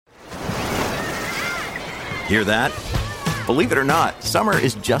Hear that? Believe it or not, summer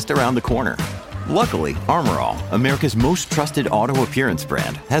is just around the corner. Luckily, Armor All, America's most trusted auto appearance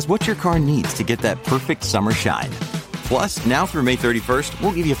brand, has what your car needs to get that perfect summer shine. Plus, now through May 31st,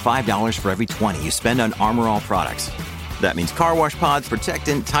 we'll give you $5 for every $20 you spend on Armor All products. That means car wash pods,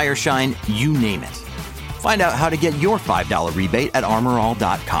 protectant, tire shine, you name it. Find out how to get your $5 rebate at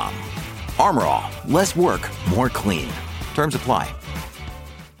armorall.com. Armor All, less work, more clean. Terms apply.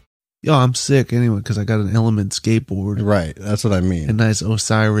 Yo, I'm sick anyway because I got an Element skateboard. Right, that's what I mean. And nice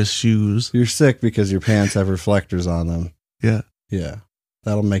Osiris shoes. You're sick because your pants have reflectors on them. Yeah. Yeah.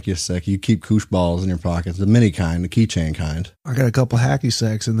 That'll make you sick. You keep koosh balls in your pockets, the mini kind, the keychain kind. I got a couple hacky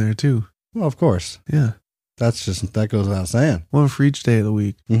sacks in there too. Well, of course. Yeah. That goes without saying. One for each day of the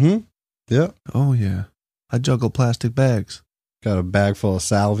week. Mm-hmm. Yeah. Oh, yeah. I juggle plastic bags. Got a bag full of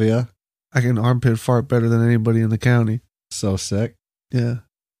salvia. I can armpit fart better than anybody in the county. So sick. Yeah.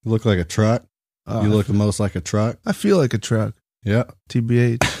 You look like a truck. You look the most like a truck. I feel like a truck. Yeah.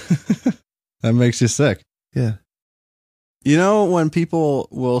 TBH. That makes you sick. Yeah. You know, when people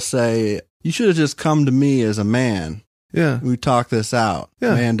will say, you should have just come to me as a man. Yeah. We talk this out.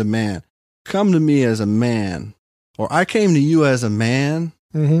 Yeah. Man to man. Come to me as a man. Or I came to you as a man.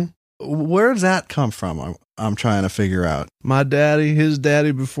 Mm-hmm. Where does that come from? I'm trying to figure out. My daddy, his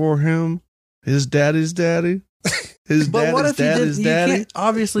daddy before him, his daddy's daddy. His But what daddy's if you daddy's did, daddy.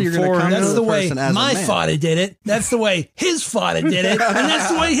 obviously, you're going to Before come him. to That's the the way person as my a man. father did it. That's the way his father did it. And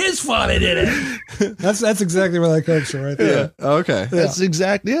that's the way his father did it. That's exactly where that comes from right there. Yeah. Okay. That's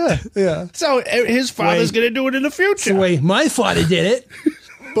exactly, yeah. Yeah. So his father's going to do it in the That's the future. way my father did it.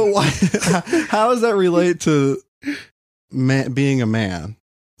 But why? How does that relate to being a man?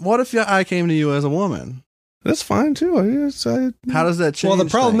 What if I came to you as a woman? That's fine too. How does that change? Well, the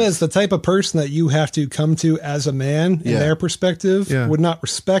problem things? is the type of person that you have to come to as a man in Yeah. their perspective Yeah. would not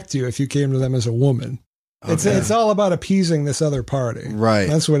respect you if you came to them as a woman. It's all about appeasing this other party. Right.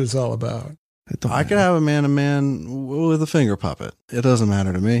 That's what it's all about. I could have a man with a finger puppet. It doesn't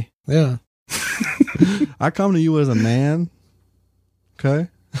matter to me. Yeah. I come to you as a man. Okay.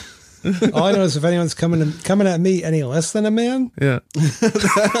 All I know is if anyone's coming at me any less than a man, Yeah.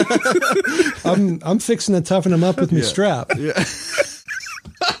 I'm fixing to toughen him up with my strap. Yeah.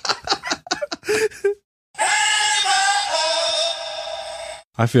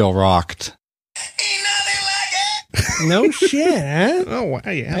 I feel rocked. No shit. Oh, wow,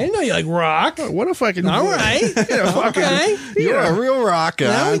 yeah. I didn't know you like rock. What if I can... All right. Okay. You're a real rocker.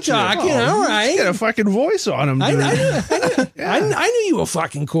 Now we aren't you? talking. All right. Get a fucking voice on him, dude. I knew you were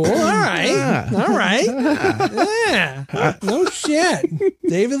fucking cool. All right. Yeah. All right. Yeah. No shit.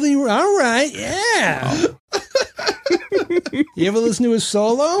 David Lee. All right. Yeah. You ever listen to his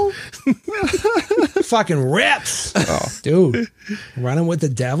solo? Fucking rips. Oh. Dude. Running with the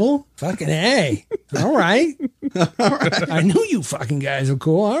devil? Fucking A. All right. I knew you fucking guys were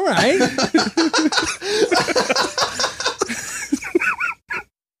cool. All right.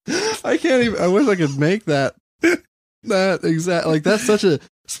 I can't even. I wish I could make that exact. Like that's such a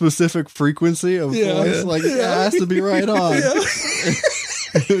specific frequency of voice. Yeah. Like it has to be right on.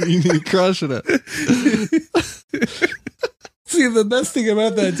 You need crushing it. See, the best thing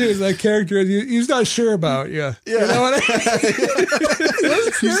about that too is that character he's not sure about you. Yeah. You know what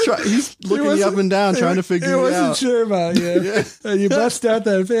He's looking you up and down, trying to figure he you wasn't out. sure about you. Yeah. And you bust out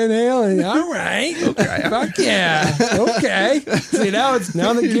that Van Halen. All right. Okay. Fuck yeah. Okay. See, now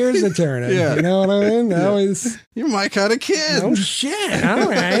the gears are turning. Yeah. You know what I mean? Now he's You're my kind of kid. No shit. All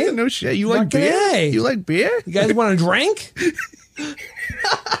right. No shit. You like Fucking beer? A. You like beer? You guys want a drink?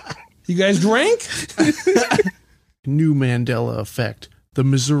 You guys drink? New Mandela effect. The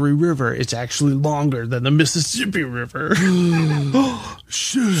Missouri River is actually longer than the Mississippi River.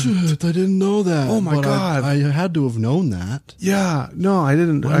 Shit, I didn't know that. Oh my But God. I had to have known that. Yeah. No, I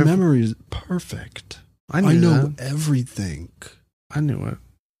didn't. My memory is perfect. I knew I know that. everything. I knew it.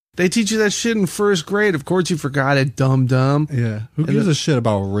 They teach you that shit in first grade. Of course you forgot it, dumb. Yeah. Who gives a shit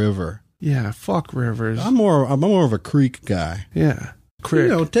about river? Yeah, fuck rivers. I'm more of a creek guy. Yeah. Crick.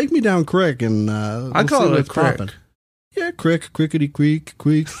 You know, take me down creek and I call it a crick. Yeah, crick, crickety creek,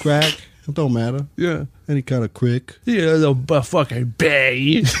 crack. It don't matter. Yeah. Any kind of crick. Yeah, the fucking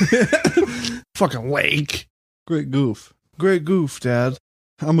bay. Fucking lake. Great goof. Great goof, Dad.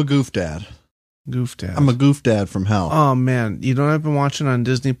 I'm a goof dad. Goof Dad. I'm a goof dad from hell. Oh, man. You know what I've been watching on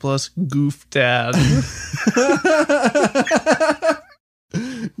Disney Plus? Goof Dad.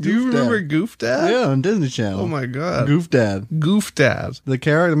 Do you remember Goof Dad? Yeah, on Disney Channel. Oh, my God. Goof Dad. Goof Dad.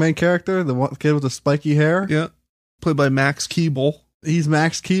 The main character, kid with the spiky hair. Yeah. Played by Max Keeble. He's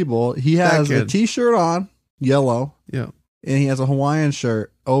Max Keeble. He has a t-shirt on, yellow, Yeah. and he has a Hawaiian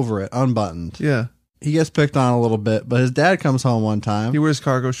shirt over it, unbuttoned. Yeah. He gets picked on a little bit, but his dad comes home one time. He wears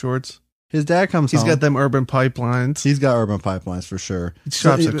cargo shorts. His dad comes He's home. got them urban pipelines. He's got urban pipelines for sure. He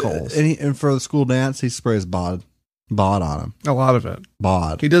shops at Kohl's. And for the school dance, he sprays bod on him. A lot of it.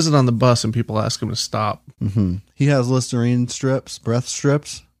 Bod. He does it on the bus and people ask him to stop. Mm-hmm. He has Listerine strips, breath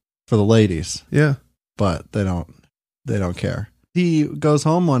strips for the ladies, Yeah. but they don't care. He goes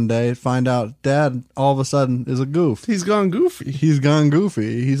home one day and find out Dad all of a sudden is a goof. He's gone goofy. He's gone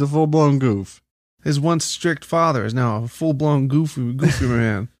goofy. He's a full-blown goof. His once strict father is now a full-blown goofy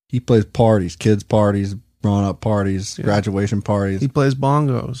man. He plays parties, kids parties, grown-up parties, graduation parties. He plays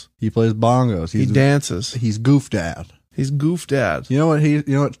bongos. He plays bongos. He dances. He's Goof Dad. He's Goof Dad. You know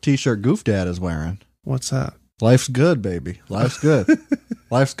what t-shirt Goof Dad is wearing? What's that? Life's good, baby. Life's good.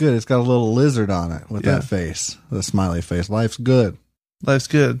 Life's good. It's got a little lizard on it with that face, the smiley face. Life's good. Life's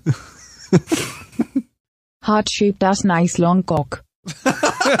good. Heart-shaped ass nice long cock. What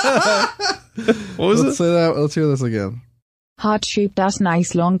was Let's it? say that. Let's hear this again. Heart-shaped ass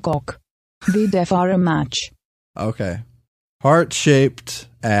nice long cock. They def are a match. Okay. Heart-shaped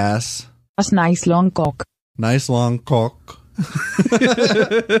ass. As nice long cock. Nice long cock.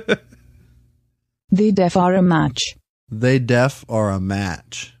 They def are a match. They def are a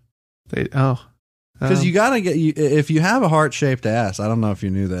match. Because you gotta get if you have a heart-shaped ass. I don't know if you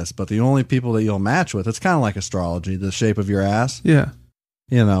knew this, but the only people that you'll match with, it's kind of like astrology. The shape of your ass. Yeah.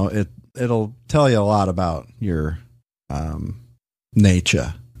 You know, it'll tell you a lot about your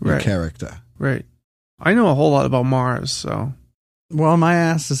nature, your Right. character. Right. I know a whole lot about Mars, so. Well, my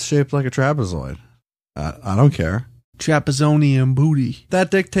ass is shaped like a trapezoid. I don't care. Trapezoidal booty. That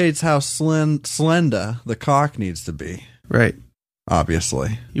dictates how slender the cock needs to be. Right.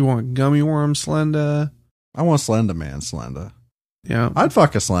 Obviously. You want gummy worm slender? I want Slender Man slender. Yeah. I'd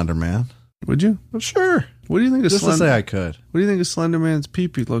fuck a Slender Man. Would you? Well, sure. What do you think of Just to say I could. What do you think a Slender Man's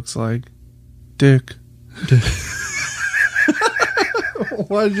pee-pee looks like? Dick.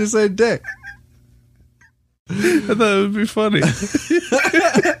 Why did you say dick? I thought it would be funny.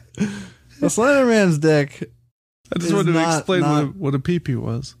 A Slender Man's dick, I just It's wanted to not- explain not- what a pee-pee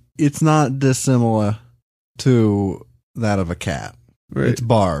was. it's not dissimilar to that of a cat. Right. It's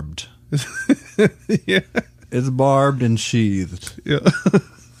barbed. Yeah. It's barbed and sheathed. Yeah.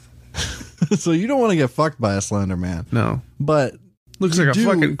 So you don't want to get fucked by a Slender Man. No. But Looks You like a do-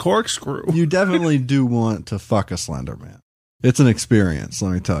 fucking corkscrew. you definitely do want to fuck a Slender Man. It's an experience,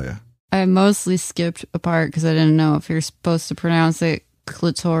 let me tell you. I mostly skipped a part because I didn't know if you're supposed to pronounce it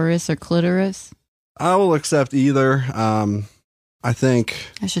clitoris or clitoris. I will accept either. I think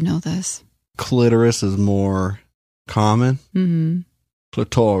I should know this. clitoris is more common. Mm-hmm.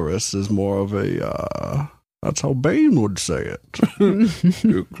 Clitoris is more of a, that's how Bane would say it.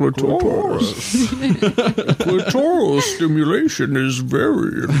 Clitoris. Clitoral stimulation is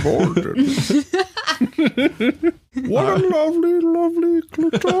very important. What a lovely, lovely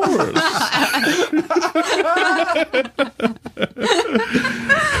clitoris.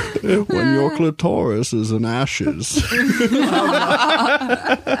 When your clitoris is in ashes.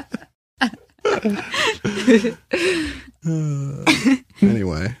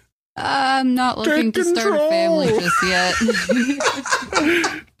 Anyway. I'm not looking to Take start a family control. just yet.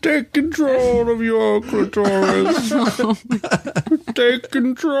 Take control of your clitoris. Take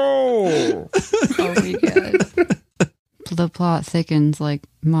control. Oh, we good. The plot thickens like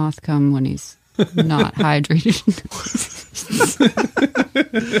moth cum when he's not hydrated.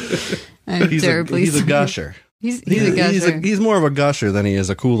 I'm terribly He's a sorry. gusher. He's a gusher. He's more of a gusher than he is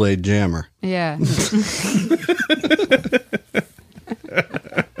a Kool-Aid jammer. Yeah.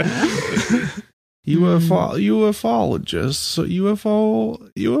 UFOlogists,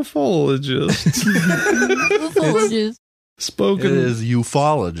 Apologies. It spoken is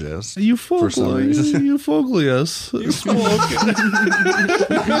ufologist. for some reason. Euphogleus.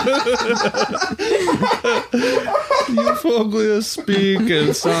 Euphogleus speak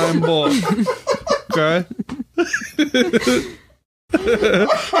and sign book. Okay?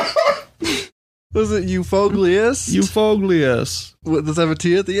 Was it Euphogleus? Euphogleus. Does it have a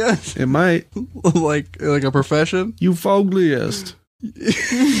T at the end? It might. like a profession? Euphogleist.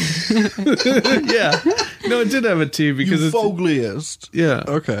 Yeah. No, it did have a T because it's. Euphogleist. Yeah.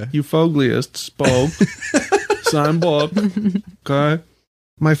 Okay. Euphogleist spoke. Sign book. Okay.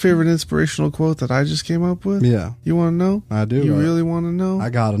 My favorite inspirational quote that I just came up with. Yeah, You want to know? I do. You really want to know? I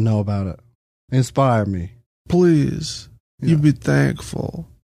gotta know about it. Inspire me. Please, you be thankful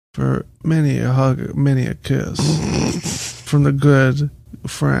for many a hug, many a kiss from the good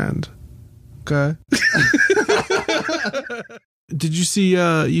friend. Okay. Did you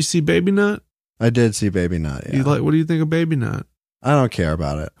see Baby Nut? I did see Baby Nut. Yeah. What do you think of Baby Nut? I don't care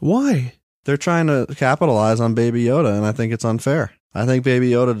about it. Why? They're trying to capitalize on Baby Yoda, and I think it's unfair. I think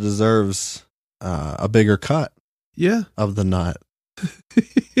Baby Yoda deserves a bigger cut of the nut.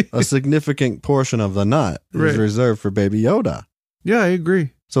 A significant portion of the nut is reserved for Baby Yoda. Yeah, I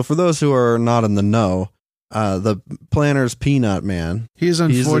agree. So for those who are not in the know, the Planters Peanut Man. He's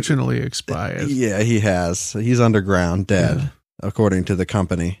unfortunately expired. Yeah, he has. He's underground, dead, according to the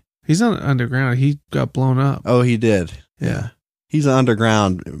company. He's not underground. He got blown up. Oh, he did. Yeah. He's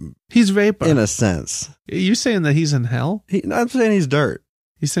underground. He's vapor. In a sense. Are you saying that he's in hell? I'm saying he's dirt.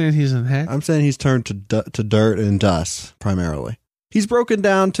 You saying he's in heck? I'm saying he's turned to dirt and dust, primarily. He's broken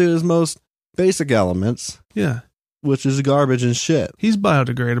down to his most basic elements. Yeah. Which is garbage and shit. He's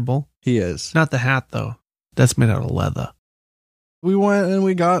biodegradable. He is. Not the hat, though. That's made out of leather. We went and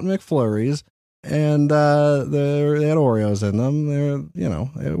we got McFlurries, and they had Oreos in them.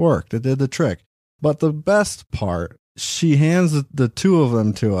 It worked. It did the trick. But the best part, she hands the two of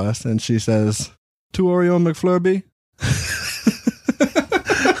them to us, and she says, 2 Oreo McFlurby?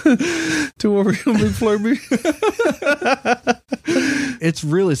 2 Oreo McFlurby? It's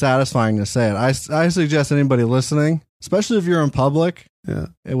really satisfying to say it. I suggest anybody listening, especially if you're in public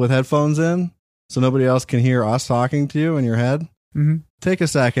with headphones in, so nobody else can hear us talking to you in your head, take a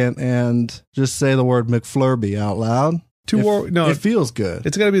second and just say the word McFlurby out loud. It feels good.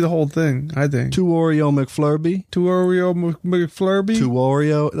 It's got to be the whole thing, I think. 2 Oreo McFlurby. 2 Oreo McFlurby. 2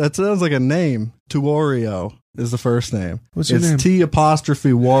 Oreo. That sounds like a name. 2 Oreo is the first name. What's your name? It's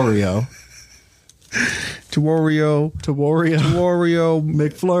T''Wario. 2 Oreo. 2 Oreo. 2 Oreo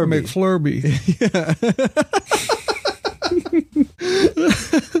McFlurby.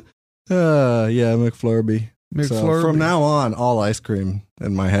 Yeah, McFlurby. So from now on, all ice cream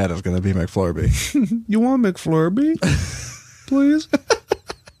in my head is going to be McFlurby. You want McFlurby? Please?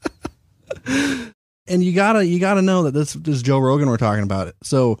 And you gotta know that this is Joe Rogan we're talking about.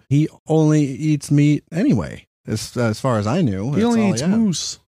 So he only eats meat anyway, as far as I knew. He only eats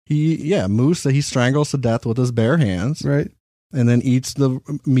moose. Moose that he strangles to death with his bare hands. Right. And then eats the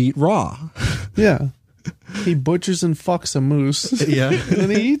meat raw. Yeah. He butchers and fucks a moose. Yeah. And then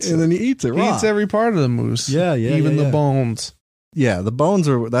he eats it. raw. He eats every part of the moose. Yeah. Even the bones. Yeah, the bones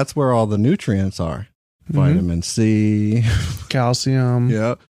that's where all the nutrients are. Vitamin C. Calcium.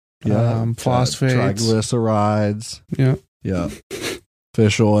 Yeah. Phosphates. Triglycerides. Yeah. Yeah.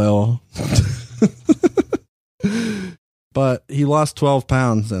 Fish oil. But he lost 12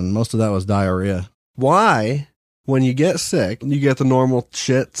 pounds and most of that was diarrhea. Why? When you get sick, you get the normal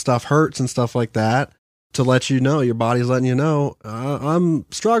shit, stuff hurts and stuff like that, to let you know, your body's letting you know, I'm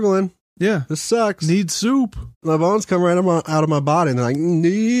struggling. Yeah. This sucks. Need soup. My bones come right out of my body and they're like,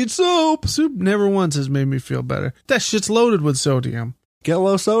 need soup. Soup never once has made me feel better. That shit's loaded with sodium. Get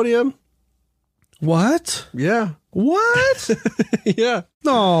low sodium? What? Yeah. What? Yeah.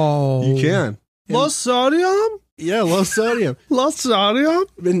 No. You can. Low sodium? Yeah, low sodium. Low sodium?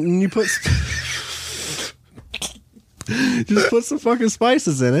 And you put... Just put some fucking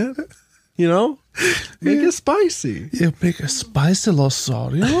spices in it. You know? Make it spicy. Yeah, make a spicy low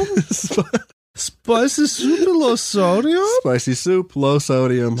sodium? Spicy soup and low sodium? Spicy soup, low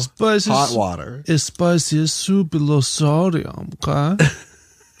sodium, hot water. It's spicy soup and low sodium, okay?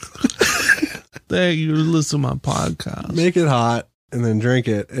 Thank you for listening to my podcast. Make it hot and then drink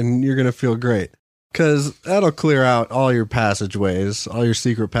it, and you're going to feel great. Because that'll clear out all your passageways, all your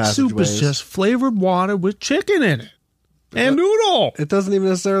secret passageways. Soup is just flavored water with chicken in it. And noodle. It doesn't even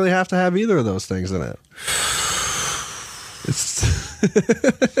necessarily have to have either of those things in it. It's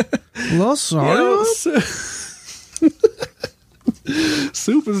low sodium?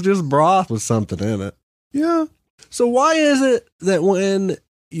 Soup is just broth with something in it. Yeah. So why is it that when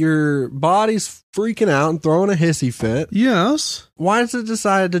your body's freaking out and throwing a hissy fit, yes, why does it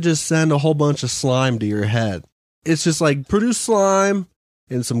decide to just send a whole bunch of slime to your head? It's just like, produce slime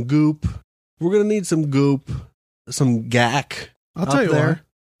and some goop. We're going to need some goop, some gack. I'll tell you why.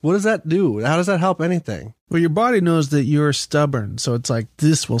 What does that do? How does that help anything? Well, your body knows that you're stubborn, so it's like,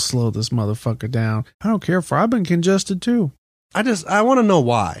 this will slow this motherfucker down. I don't care if I've been congested too. I want to know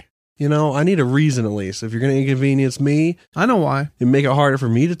why. You know, I need a reason at least. If you're going to inconvenience me, I know why. And make it harder for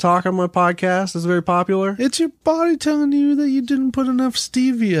me to talk on my podcast. It's very popular. It's your body telling you that you didn't put enough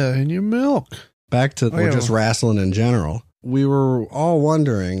stevia in your milk. Back to just wrestling in general. We were all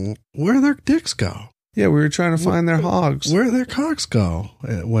wondering where their dicks go. Yeah, we were trying to find their hogs. Where their cocks go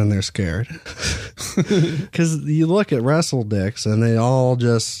when they're scared. Because you look at wrestle dicks and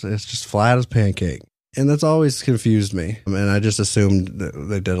it's just flat as pancake. And that's always confused me. And I just assumed that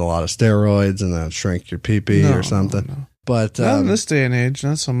they did a lot of steroids and that shrink your pee-pee or something. No. But not in this day and age,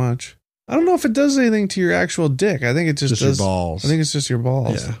 not so much. I don't know if it does anything to your actual dick. I think it just does. Your balls. I think it's just your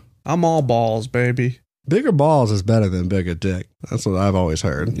balls. Yeah. I'm all balls, baby. Bigger balls is better than bigger dick. That's what I've always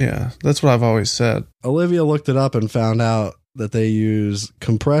heard. Yeah, that's what I've always said. Olivia looked it up and found out that they use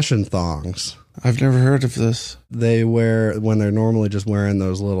compression thongs. I've never heard of this. They wear when they're normally just wearing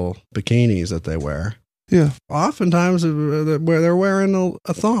those little bikinis that they wear. Yeah. Oftentimes they're wearing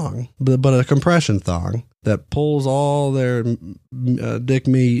a thong, but a compression thong that pulls all their dick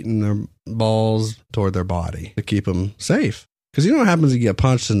meat and their balls toward their body to keep them safe. Because you know what happens if you get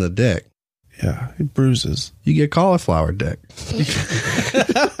punched in the dick? Yeah, it bruises. You get cauliflower dick.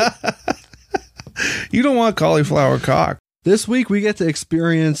 You don't want cauliflower cock. This week we get to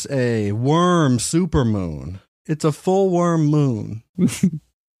experience a worm supermoon. It's a full worm moon.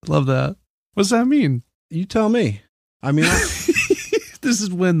 Love that. What's that mean? You tell me. I mean, this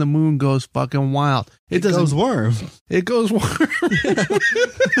is when the moon goes fucking wild. It goes worm. It goes worm.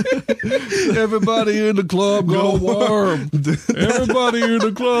 Everybody in the club go worm. Everybody in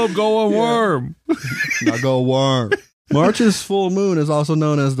the club go worm. Now go worm. March's full moon is also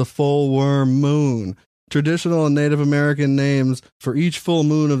known as the full worm moon. Traditional and Native American names for each full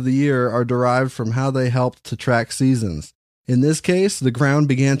moon of the year are derived from how they helped to track seasons. In this case, the ground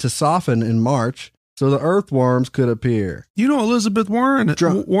began to soften in March, so the earthworms could appear. You know Elizabeth Warren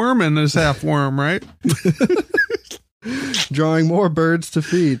is half worm, right? Drawing more birds to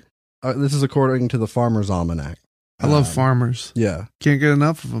feed. This is according to the Farmer's Almanac. I love farmers. Yeah. Can't get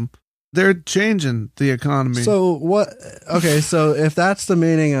enough of them. They're changing the economy. So what? Okay, so if that's the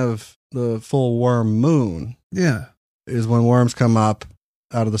meaning of the full worm moon, yeah, is when worms come up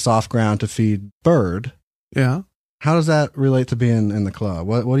out of the soft ground to feed bird. Yeah. How does that relate to being in the club?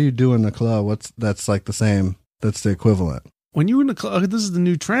 What do you do in the club? That's like the same? That's the equivalent. When you're in the club, this is the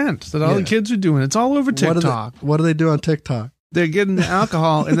new trend that all the kids are doing. It's all over TikTok. What do they do on TikTok? They're getting the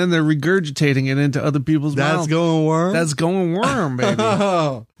alcohol and then they're regurgitating it into other people's mouths. That's going worm? That's going worm, baby.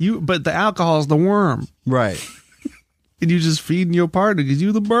 But the alcohol's the worm. Right. And you just feeding your partner because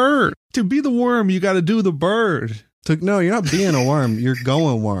you're the bird. To be the worm, you got to do the bird. No, you're not being a worm. You're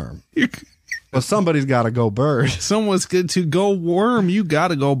going worm. Well, somebody's got to go bird. Someone's good to go worm. You got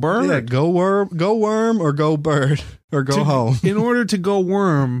to go bird. Yeah, go worm, or go bird, or go home. In order to go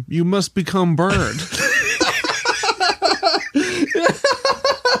worm, you must become bird.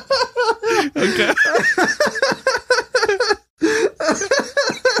 Okay.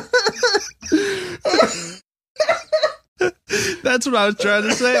 That's what I was trying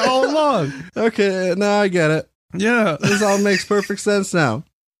to say all along. Okay, now I get it. Yeah. This all makes perfect sense now.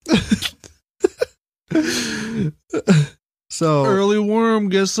 So early worm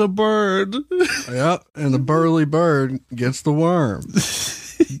gets a bird. Yep, and the burly bird gets the worm.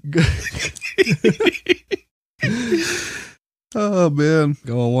 Oh man,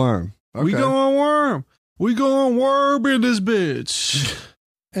 going worm. Okay. We going worm. We going worm in this bitch.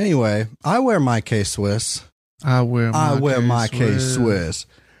 Anyway, I wear my K-Swiss. I wear my K-Swiss.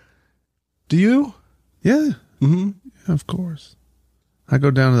 Do you? Yeah. Mm-hmm. Yeah, of course. I go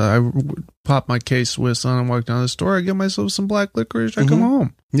down to I pop my K-Swiss on and walk down to the store. I get myself some black licorice. I come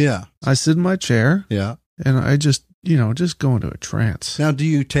home. Yeah. I sit in my chair. Yeah. And I just go into a trance. Now, do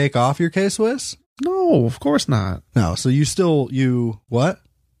you take off your K-Swiss? No, of course not. No. So you what?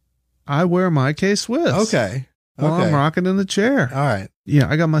 I wear my K-Swiss. Okay. While I'm rocking in the chair. All right. Yeah,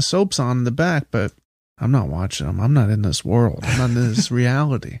 I got my soaps on in the back, but I'm not watching them. I'm not in this world. I'm not in this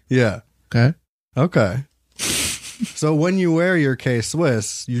reality. Yeah. Okay. Okay. So when you wear your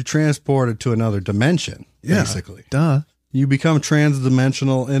K-Swiss, you're transported to another dimension, basically. Duh. You become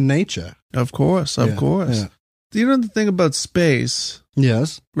transdimensional in nature. Of course. Of course. Yeah. You know the thing about space?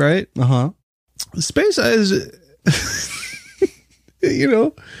 Yes. Right? Uh-huh. Space is...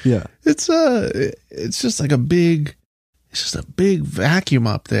 Yeah. It's just like a big vacuum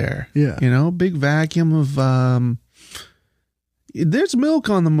up there. Yeah. Big vacuum of there's milk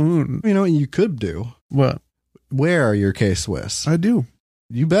on the moon. You know what you could do? What? Wear your K-Swiss. I do.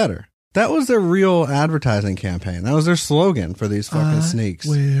 You better. That was their real advertising campaign. That was their slogan for these fucking sneaks.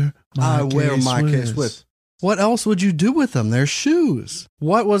 I wear my K-Swiss. What else would you do with them? They're shoes.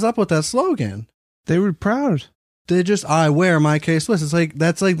 What was up with that slogan? They were proud. They just, I wear my K-Swiss. It's like,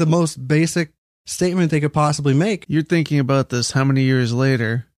 that's like the most basic statement they could possibly make. You're thinking about this how many years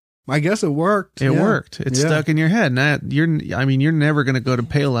later? I guess it worked. It worked. It's stuck in your head. You're never going to go to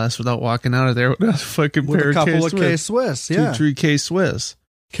Payless without walking out of there with a fucking with pair a couple of K-Swiss. Yeah. 2-3 K-Swiss.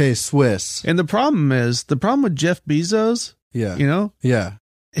 K-Swiss. And the problem with Jeff Bezos, yeah,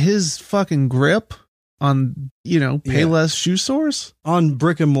 his fucking grip on, Payless shoe stores. On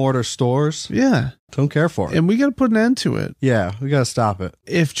brick and mortar stores. Yeah. Don't care for it. And we got to put an end to it. Yeah, we got to stop it.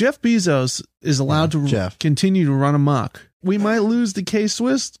 If Jeff Bezos is allowed to continue to run amok we might lose the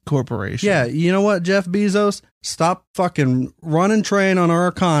K-Swiss Corporation. Yeah, you know what, Jeff Bezos? Stop fucking running train on our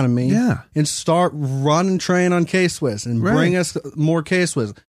economy. Yeah. And start running train on K-Swiss and bring us more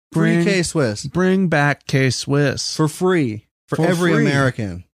K-Swiss. Free K-Swiss. Bring back K-Swiss. For free. For every free.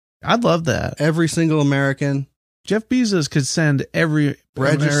 American. I'd love that. Every single American. Jeff Bezos could send every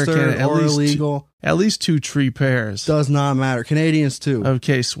registered American or illegal. At least 2 tree pairs. Does not matter. Canadians too. Of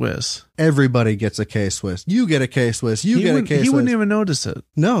K-Swiss. Everybody gets a K-Swiss. You get a K-Swiss. You get a K-Swiss. He wouldn't even notice it.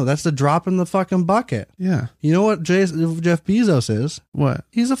 No, that's the drop in the fucking bucket. Yeah. You know what Jeff Bezos is? What?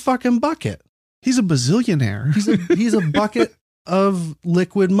 He's a fucking bucket. He's a bazillionaire. He's a bucket of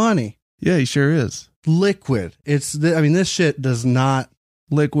liquid money. Yeah, he sure is. Liquid. This shit does not.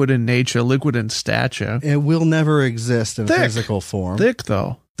 Liquid in nature, liquid in stature. It will never exist in physical form. Thick,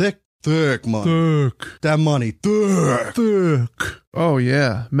 though. Thick money. Thick. That money. Thick. Oh,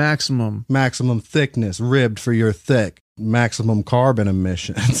 yeah. Maximum thickness. Ribbed for your thick. Maximum carbon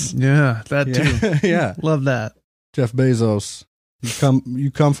emissions. Yeah, that too. Yeah. Love that. Jeff Bezos,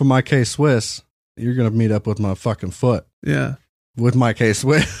 you come from my K-Swiss, you're going to meet up with my fucking foot. Yeah. With my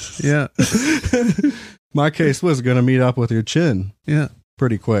K-Swiss. Yeah. My K-Swiss is going to meet up with your chin. Yeah.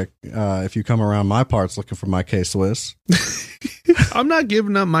 Pretty quick. If you come around my parts looking for my K-Swiss. I'm not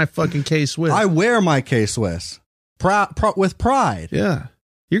giving up my fucking K-Swiss. I wear my K-Swiss. With pride. Yeah.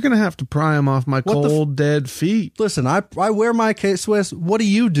 You're going to have to pry them off my cold, dead feet. Listen, I wear my K-Swiss. What do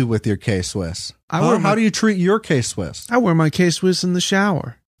you do with your K-Swiss? How do you treat your K-Swiss? I wear my K-Swiss in the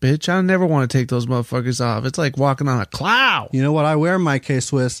shower. Bitch, I never want to take those motherfuckers off. It's like walking on a cloud. You know what? I wear my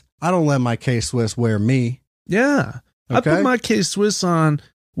K-Swiss. I don't let my K-Swiss wear me. Yeah. Okay? I put my K-Swiss on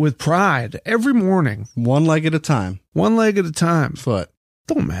with pride every morning. One leg at a time. One leg at a time. Foot.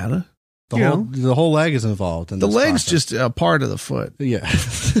 Don't matter. The whole leg is involved in the this leg's process. just a part of the foot. Yeah.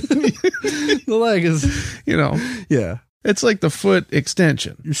 The leg is, yeah. It's like the foot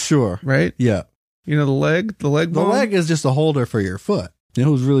extension. Sure. Right? Yeah. You know the leg? The leg bone? The leg is just a holder for your foot. You know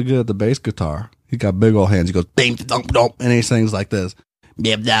who's really good at the bass guitar? He got big old hands. He goes, ding, dum, dum, and he sings like this.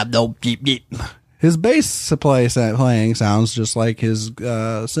 His bass playing sounds just like his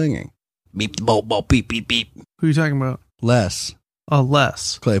singing. Beep, bo, bo, beep, beep, beep. Who are you talking about? Les. Oh,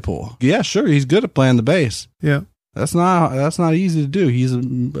 Les Claypool. Yeah, sure. He's good at playing the bass. Yeah. That's not easy to do. He's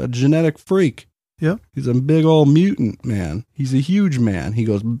a genetic freak. Yep. He's a big old mutant, man. He's a huge man. He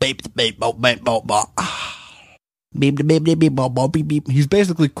goes, beep, beep, bo, beep, bo, bo. Beep, beep, beep, beep, bo, bo, beep, beep. He's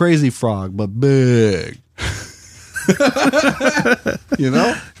basically Crazy Frog, but big. You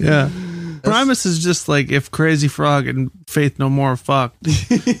know? Yeah. Primus is just like if Crazy Frog and Faith No More fucked.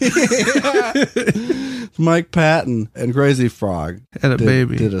 Mike Patton and Crazy Frog had a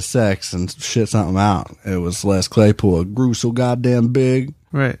baby. Did a sex and shit something out. It was Les Claypool. It grew so goddamn big.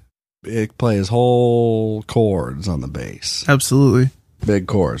 Right. It plays whole chords on the bass. Absolutely. Big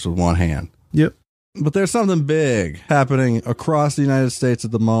chords with one hand. Yep. But there's something big happening across the United States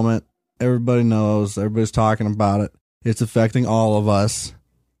at the moment. Everybody knows. Everybody's talking about it. It's affecting all of us.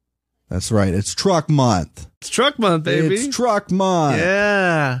 That's right. It's Truck Month. It's Truck Month, baby. It's Truck Month.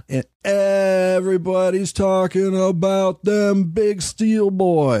 Yeah. And everybody's talking about them big steel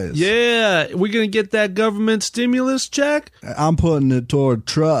boys. Yeah. We're going to get that government stimulus check. I'm putting it toward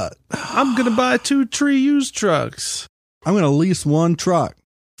truck. I'm going to buy 2 tree used trucks. I'm going to lease one truck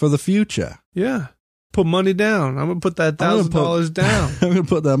for the future. Yeah. Put money down. I'm going to put that $1,000 down. I'm going to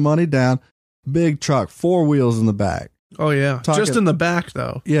put that money down. Big truck, 4 wheels in the back. Oh, yeah. Just in the back,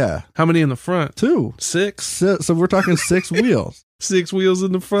 though. Yeah. How many in the front? 2. 6. So we're talking 6 wheels. 6 wheels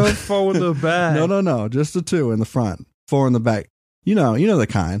in the front, 4 in the back. No. Just the 2 in the front, 4 in the back. You know the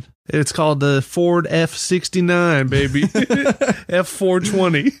kind. It's called the Ford F69, baby.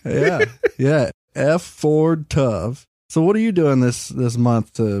 F420. Yeah. F Ford Tuv. So what are you doing this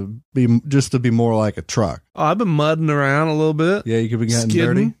month to be more like a truck? Oh, I've been mudding around a little bit. Yeah, you could be getting skidding.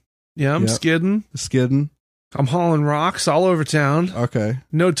 dirty. Yeah, I'm skidding. Skidding. I'm hauling rocks all over town. Okay.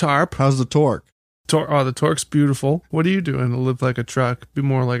 No tarp. How's the torque? The torque's beautiful. What are you doing to live like a truck? Be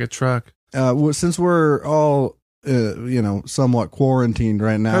more like a truck. Since we're all, somewhat quarantined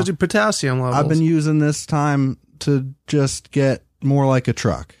right now. How's your potassium levels? I've been using this time to just get more like a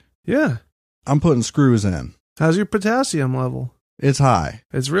truck. Yeah. I'm putting screws in. How's your potassium level? It's high.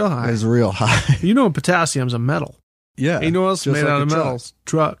 It's real high. It's real high. You know potassium's a metal. Yeah. You know what else is made out of metals?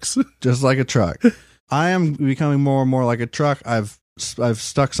 Trucks. Just like a truck. I am becoming more and more like a truck. I've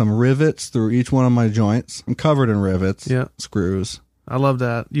stuck some rivets through each one of my joints. I'm covered in rivets. Yeah. Screws. I love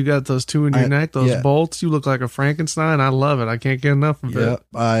that. You got those 2 in your neck, those bolts. You look like a Frankenstein. I love it. I can't get enough of it.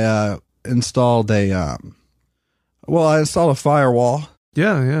 I installed I installed a firewall.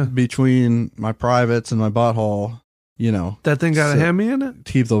 Yeah. Between my privates and my butthole. you know. That thing got a Hemi in it?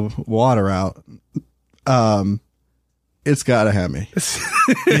 Keep the water out. It's got a Hemi.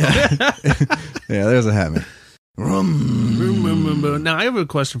 Yeah. Yeah, there's a Hemi. Now, I have a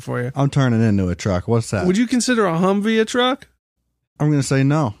question for you. I'm turning into a truck. What's that? Would you consider a Humvee a truck? I'm going to say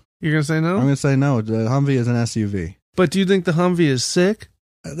no. You're going to say no? I'm going to say no. The Humvee is an SUV. But do you think the Humvee is sick?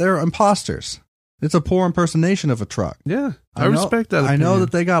 They're imposters. It's a poor impersonation of a truck. Yeah, I respect that opinion. I know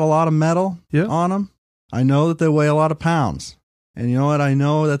that they got a lot of metal on them. I know that they weigh a lot of pounds. And you know what? I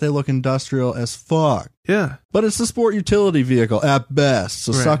know that they look industrial as fuck. Yeah. But it's a sport utility vehicle at best.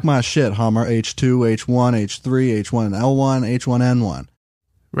 So suck my shit, Hummer. H2, H1, H3, H1L1, H1N1.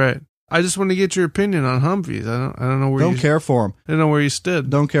 Right. I just want to get your opinion on Humvees. I don't know where Don't care for them. I don't know where you stood.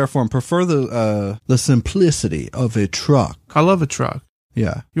 Don't care for them. Prefer the simplicity of a truck. I love a truck.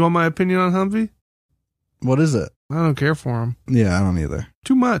 Yeah. You want my opinion on Humvee? What is it? I don't care for them. Yeah, I don't either.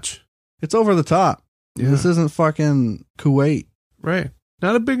 Too much. It's over the top. Yeah. This isn't fucking Kuwait. Right.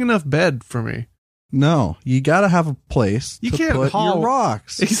 Not a big enough bed for me. No, you got to have a place to put your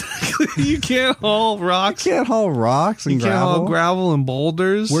rocks. Exactly. You can't haul rocks. You can't haul rocks and gravel. You can't haul gravel and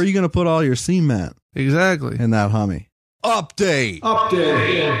boulders. Where are you going to put all your cement? Exactly. In that Humvee. Update.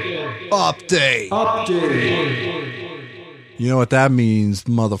 You know what that means,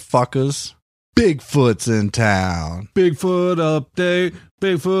 motherfuckers? Bigfoot's in town. Bigfoot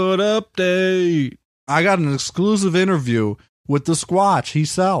update. I got an exclusive interview with the Squatch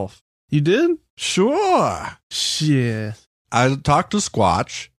himself. You did? Sure. Shit. I talked to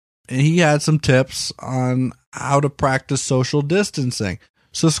Squatch, and he had some tips on how to practice social distancing.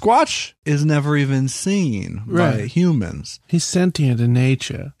 So Squatch is never even seen by humans. He's sentient in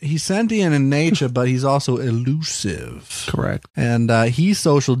nature. He's sentient in nature, but he's also elusive. Correct. And he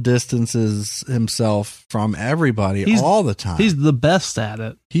social distances himself from everybody all the time. He's the best at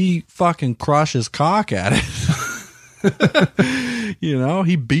it. He fucking crushes cock at it. You know,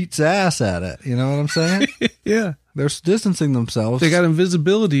 he beats ass at it. You know what I'm saying? Yeah. They're distancing themselves. They got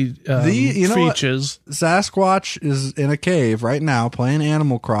invisibility features. Sasquatch is in a cave right now playing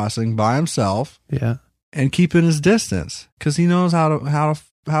Animal Crossing by himself. Yeah. And keeping his distance because he knows how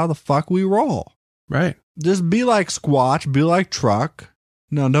the fuck we roll. Right. Just be like Squatch. Be like Truck.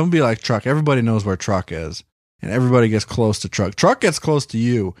 No, don't be like Truck. Everybody knows where Truck is. And everybody gets close to Truck. Truck gets close to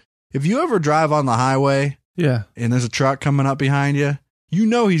you. If you ever drive on the highway... Yeah. And there's a truck coming up behind you, you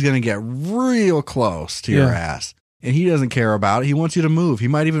know he's going to get real close to your ass. And he doesn't care about it. He wants you to move. He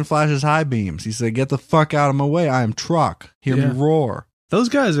might even flash his high beams. He said, get the fuck out of my way. I am Truck. Hear me roar. Those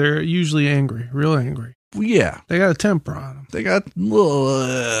guys are usually angry, real angry. Yeah. They got a temper on them. They got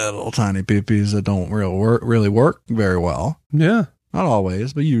little tiny peepees that don't really work very well. Yeah. Not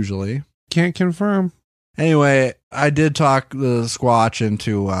always, but usually. Can't confirm. Anyway, I did talk the Squatch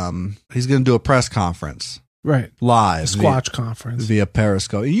into, he's going to do a press conference. Right. Live. Squatch conference. Via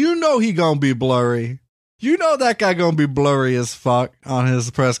Periscope. You know he going to be blurry. You know that guy going to be blurry as fuck on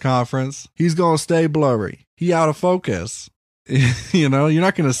his press conference. He's going to stay blurry. He out of focus. You know, you're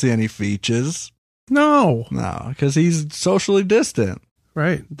not going to see any features. No, because he's socially distant.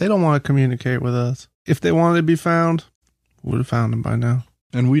 Right. They don't want to communicate with us. If they wanted to be found, we would have found him by now.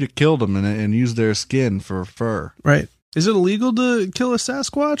 And we'd have killed them and used their skin for fur. Right. Is it illegal to kill a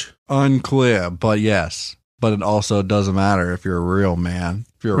Sasquatch? Unclear, but yes. But it also doesn't matter if you're a real man.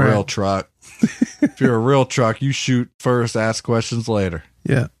 If you're a real truck. If you're a real truck, you shoot first, ask questions later.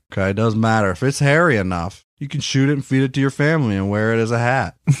 Yeah. Okay, it doesn't matter. If it's hairy enough, you can shoot it and feed it to your family and wear it as a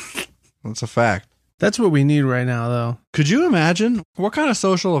hat. That's a fact. That's what we need right now, though. Could you imagine what kind of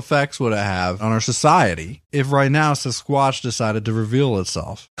social effects would it have on our society if right now Sasquatch decided to reveal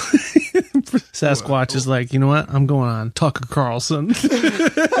itself? Sasquatch is like, you know what? I'm going on Tucker Carlson.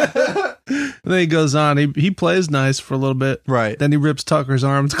 Then he goes on. He plays nice for a little bit. Right. Then he rips Tucker's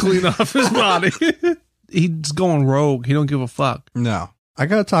arms clean off his body. He's going rogue. He don't give a fuck. No. I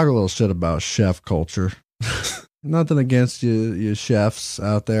got to talk a little shit about chef culture. Nothing against you chefs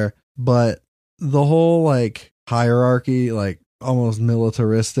out there, but the whole like hierarchy, like almost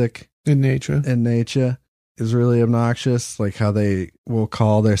militaristic in nature is really obnoxious. Like how they will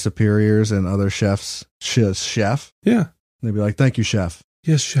call their superiors and other chefs chef. Yeah. They'd be like, thank you, chef.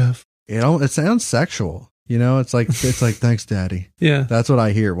 Yes, chef. You know, it sounds sexual. You know, it's like thanks, daddy. Yeah. That's what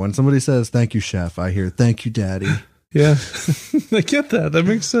I hear. When somebody says thank you, chef, I hear thank you, daddy. Yeah. I get that. That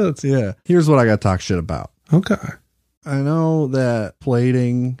makes sense. Yeah. Here's what I got to talk shit about. Okay. I know that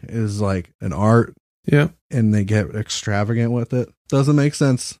plating is like an art. Yeah. And they get extravagant with it. Doesn't make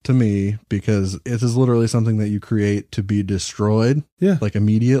sense to me because it is literally something that you create to be destroyed. Yeah. Like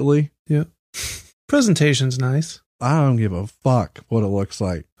immediately. Yeah. Presentation's nice. I don't give a fuck what it looks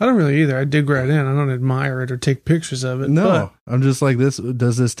like. I don't really either. I dig right in. I don't admire it or take pictures of it. No, I'm just like, this.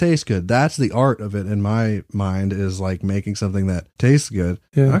 Does this taste good? That's the art of it in my mind, is like making something that tastes good.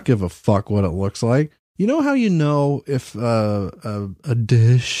 Yeah. I don't give a fuck what it looks like. You know how you know if a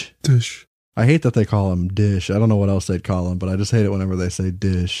dish. I hate that they call them dish. I don't know what else they'd call them, but I just hate it whenever they say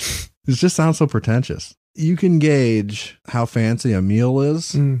dish. It just sounds so pretentious. You can gauge how fancy a meal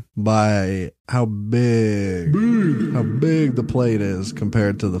is by how big the plate is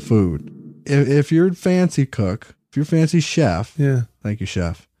compared to the food. If you're a fancy cook, if you're a fancy chef, thank you,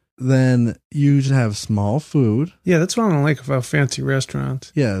 chef, then you just have small food. Yeah, that's what I don't like about fancy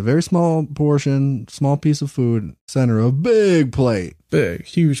restaurants. Yeah, very small portion, small piece of food, center of big plate. Big,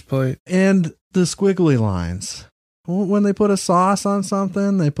 huge plate. And the squiggly lines. When they put a sauce on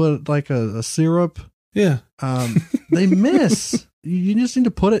something, they put like a syrup. Yeah. They miss. You just need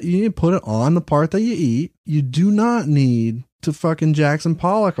to put it, on the part that you eat. You do not need to fucking Jackson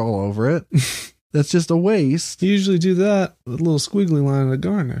Pollock all over it. That's just a waste. You usually do that with a little squiggly line of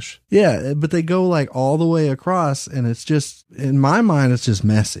garnish. Yeah, but they go like all the way across, and it's just, in my mind, it's just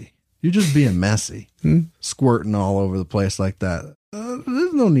messy. You're just being messy. Squirting all over the place like that.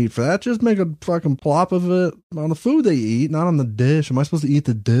 There's no need for that. Just make a fucking plop of it on the food that you eat, not on the dish. Am I supposed to eat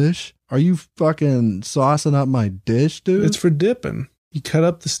the dish? Are you fucking saucing up my dish, dude? It's for dipping. You cut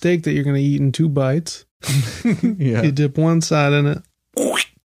up the steak that you're going to eat in 2 bites. Yeah. You dip one side in it.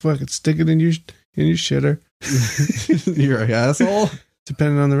 Fucking stick it in your shitter. You're an asshole?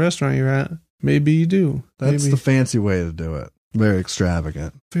 Depending on the restaurant you're at. Maybe you do. That's the fancy way to do it. Very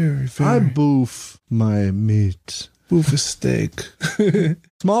extravagant. Very, very. I boof my meat. Boof a steak.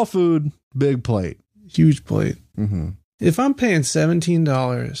 Small food, big plate. Huge plate. Mm-hmm. If I'm paying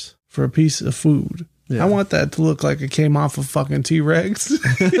 $17 for a piece of food, I want that to look like it came off of fucking T-Rex.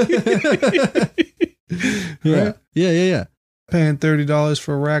 Yeah. Right? Yeah. Paying $30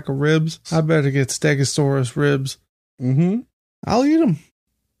 for a rack of ribs. I better get Stegosaurus ribs. Mm-hmm. I'll eat them.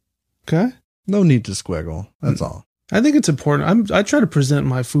 Okay? No need to squiggle. That's all. I think it's important. I try to present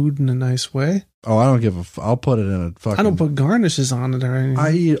my food in a nice way. Oh, I don't give I'll put it in a fucking... I don't put garnishes on it or anything.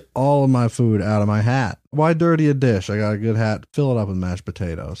 I eat all of my food out of my hat. Why dirty a dish? I got a good hat. Fill it up with mashed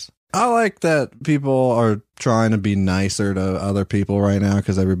potatoes. I like that people are trying to be nicer to other people right now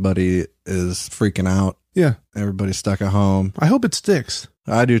because everybody is freaking out. Yeah. Everybody's stuck at home. I hope it sticks.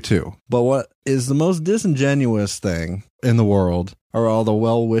 I do too. But what is the most disingenuous thing in the world are all the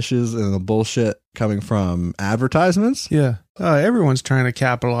well wishes and the bullshit coming from advertisements. Yeah. Everyone's trying to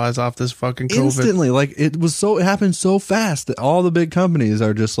capitalize off this fucking COVID. Instantly. Like it happened so fast that all the big companies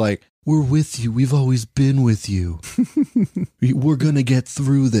are just like, we're with you. We've always been with you. We're going to get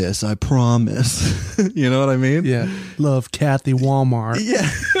through this. I promise. You know what I mean? Yeah. Love Kathy Walmart. Yeah.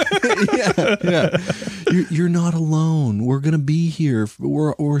 Yeah. You're not alone. We're going to be here.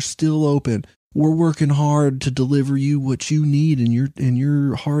 We're still open. We're working hard to deliver you what you need in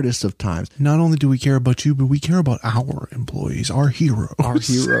your hardest of times. Not only do we care about you, but we care about our employees, our heroes. Our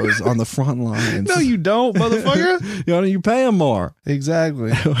heroes on the front lines. No, you don't, motherfucker. You pay them more.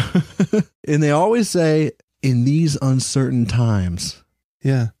 Exactly. And they always say, in these uncertain times.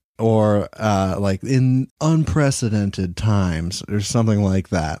 Yeah. Or like in unprecedented times or something like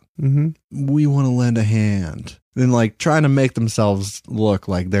that. Mm-hmm. We want to lend a hand. Then like trying to make themselves look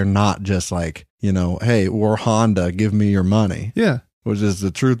like they're not just like, hey, we're Honda, give me your money. Yeah. Which is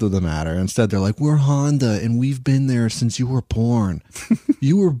the truth of the matter. Instead, they're like, we're Honda and we've been there since you were born.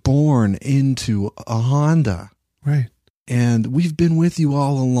 You were born into a Honda. Right. And we've been with you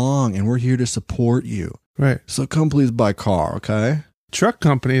all along and we're here to support you. Right. So come please buy a car, okay? Truck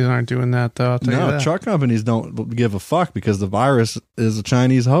companies aren't doing that, though. I'll tell you that. Truck companies don't give a fuck because the virus is a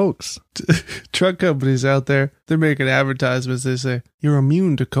Chinese hoax. Truck companies out there, they're making advertisements. They say, you're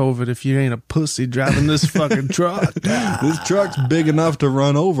immune to COVID if you ain't a pussy driving this fucking truck. This truck's big enough to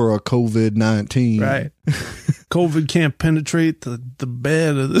run over a COVID-19. Right. COVID can't penetrate the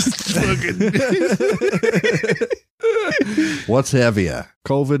bed of this fucking... What's heavier,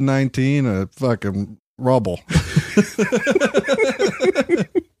 COVID-19 or fucking rubble?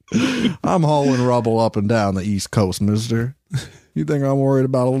 I'm hauling rubble up and down the East Coast, mister. You think I'm worried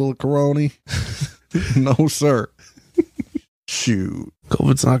about a little corona? No, sir. Shoot.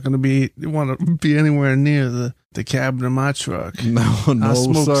 COVID's not going to want to be anywhere near the cabin of my truck. No, I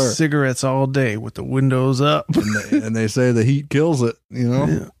smoke sir. Cigarettes all day with the windows up. And they say the heat kills it,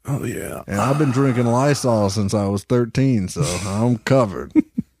 Yeah. Oh, yeah. And I've been drinking Lysol since I was 13, so I'm covered,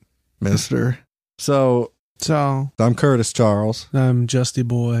 mister. So I'm Curtis Charles. I'm Justy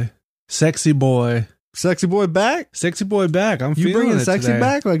Boy. Sexy boy. Sexy boy back? Sexy boy back. I'm You feeling bringing it sexy today.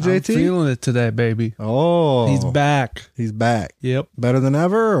 back like JT? I'm feeling it today, baby. Oh. He's back. He's back. Yep. Better than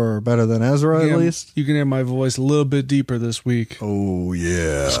ever or better than Ezra at least? You can hear my voice a little bit deeper this week. Oh,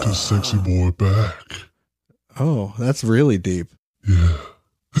 yeah. It's got sexy boy back. Oh, that's really deep. Yeah.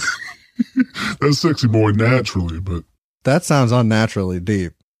 That's sexy boy naturally, but That sounds unnaturally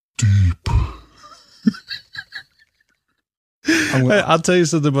deep. deep. I'll tell you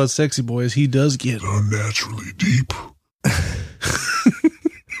something about sexy boy is he does get Unnaturally deep.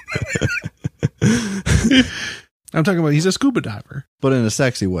 I'm talking about he's a scuba diver. But in a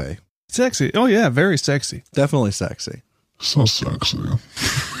sexy way. Sexy. Oh yeah, very sexy. Definitely sexy. So sexy.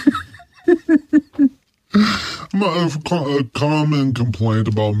 A common complaint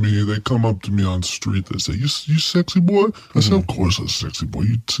about me, they come up to me on the street, they say, you sexy boy? I said, of course I'm sexy boy.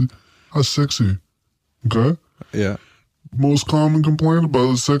 I'm sexy. Okay? Yeah. Most common complaint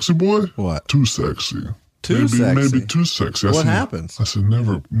about a sexy boy? What? Too sexy. Too sexy? Maybe too sexy. What happens? I said,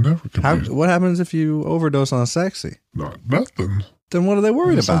 never can be. What happens if you overdose on sexy? Nothing. Then what are they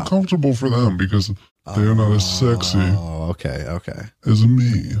worried It's about? uncomfortable for them because they're not as sexy Oh, okay. as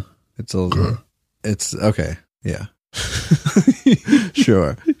me. It's a Okay. It's okay. Yeah.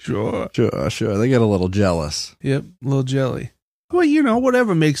 Sure. They get a little jealous. Yep, a little jelly. Well, you know,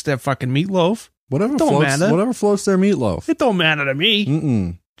 whatever makes that fucking meatloaf. Whatever Don't floats, matter. whatever floats their meatloaf. It don't matter to me,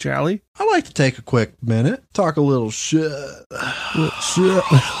 Mm-mm. Charlie. I like to take a quick minute, talk a little shit. Talk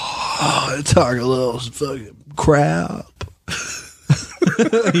a little fucking crap.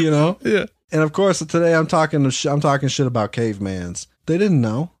 You know? Yeah. And of course, today I'm talking shit about cavemans. They didn't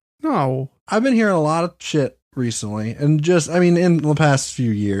know. No. I've been hearing a lot of shit recently, and in the past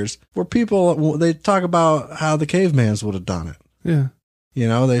few years, where people, they talk about how the cavemans would have done it. Yeah. You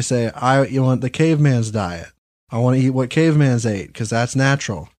know, they say, you want the caveman's diet. I want to eat what cavemans ate because that's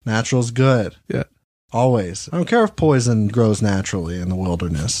natural. Natural's good. Yeah. Always. I don't care if poison grows naturally in the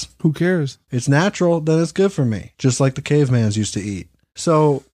wilderness. Who cares? It's natural, then it's good for me. Just like the cavemans used to eat.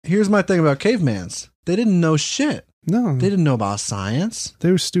 So here's my thing about cavemans. They didn't know shit. No. They didn't know about science.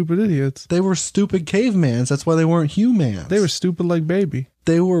 They were stupid idiots. They were stupid cavemans. That's why they weren't humans. They were stupid like baby.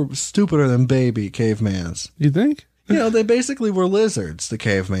 They were stupider than baby cavemans. You think? You know, they basically were lizards, the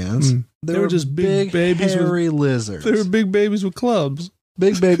cavemans. Mm. They were just big babies hairy lizards. They were big babies with clubs.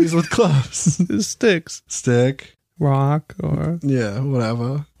 Big babies with clubs. Sticks. Stick. Rock or... Yeah,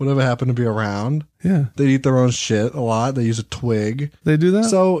 whatever. Whatever happened to be around. Yeah. They eat their own shit a lot. They use a twig. They do that?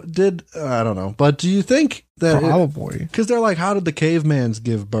 So I don't know. But do you think that... Probably. Because they're like, how did the cavemans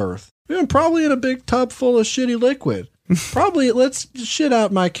give birth? Probably in a big tub full of shitty liquid. Probably, let's shit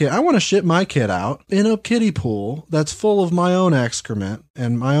out my kid. I want to shit my kid out in a kiddie pool that's full of my own excrement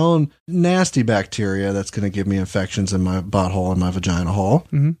and my own nasty bacteria that's going to give me infections in my butthole and my vagina hole.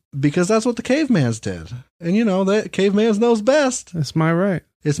 Mm-hmm. Because that's what the cavemans did. And you know, that cavemans knows best. That's my right.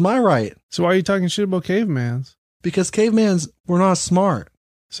 It's my right. So why are you talking shit about cavemans? Because cavemans were not smart.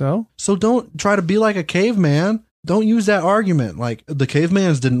 So don't try to be like a caveman. Don't use that argument like the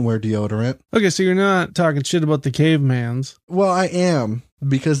cavemans didn't wear deodorant. Okay, so you're not talking shit about the cavemans. Well, I am,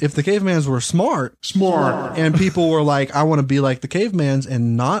 because if the cavemans were smart, and people were like, I want to be like the cavemans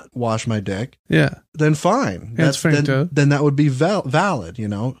and not wash my dick, yeah, then fine. And sphincter. Then that would be valid, you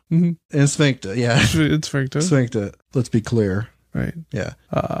know? Mm-hmm. And sphincter, yeah. It's sphincter. Sphincter. Let's be clear. Right. Yeah.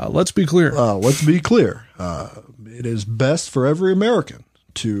 Let's be clear. Let's be clear. It is best for every American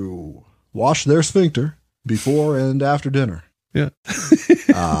to wash their sphincter before and after dinner. Yeah.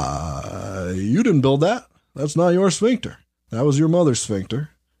 You didn't build that. That's not your sphincter. That was your mother's sphincter,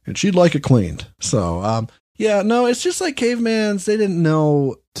 and she'd like it cleaned. So, yeah, no, it's just like cavemans. They didn't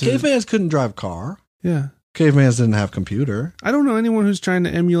know. Cavemans couldn't drive a car. Yeah. Cavemans didn't have computer. I don't know anyone who's trying to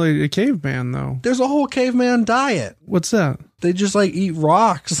emulate a caveman, though. There's a whole caveman diet. What's that? They just like eat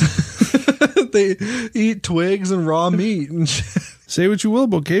rocks. They eat twigs and raw meat and shit. Say what you will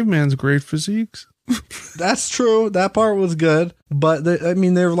about caveman's great physiques. That's true. That part was good. But, their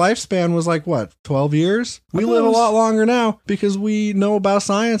lifespan was like, what, 12 years? We live a lot longer now because we know about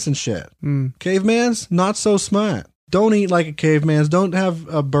science and shit. Mm. Cavemans, not so smart. Don't eat like a caveman's. Don't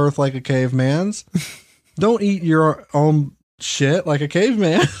have a birth like a caveman's. Don't eat your own shit like a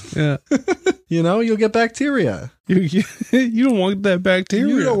caveman. Yeah. You know, you'll get bacteria. You don't want that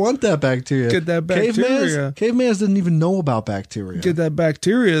bacteria. You don't want that bacteria. Get that bacteria. Cavemans didn't even know about bacteria. Get that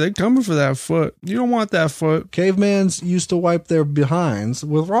bacteria. They're coming for that foot. You don't want that foot. Cavemans used to wipe their behinds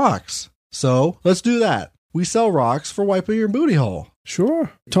with rocks. So let's do that. We sell rocks for wiping your booty hole.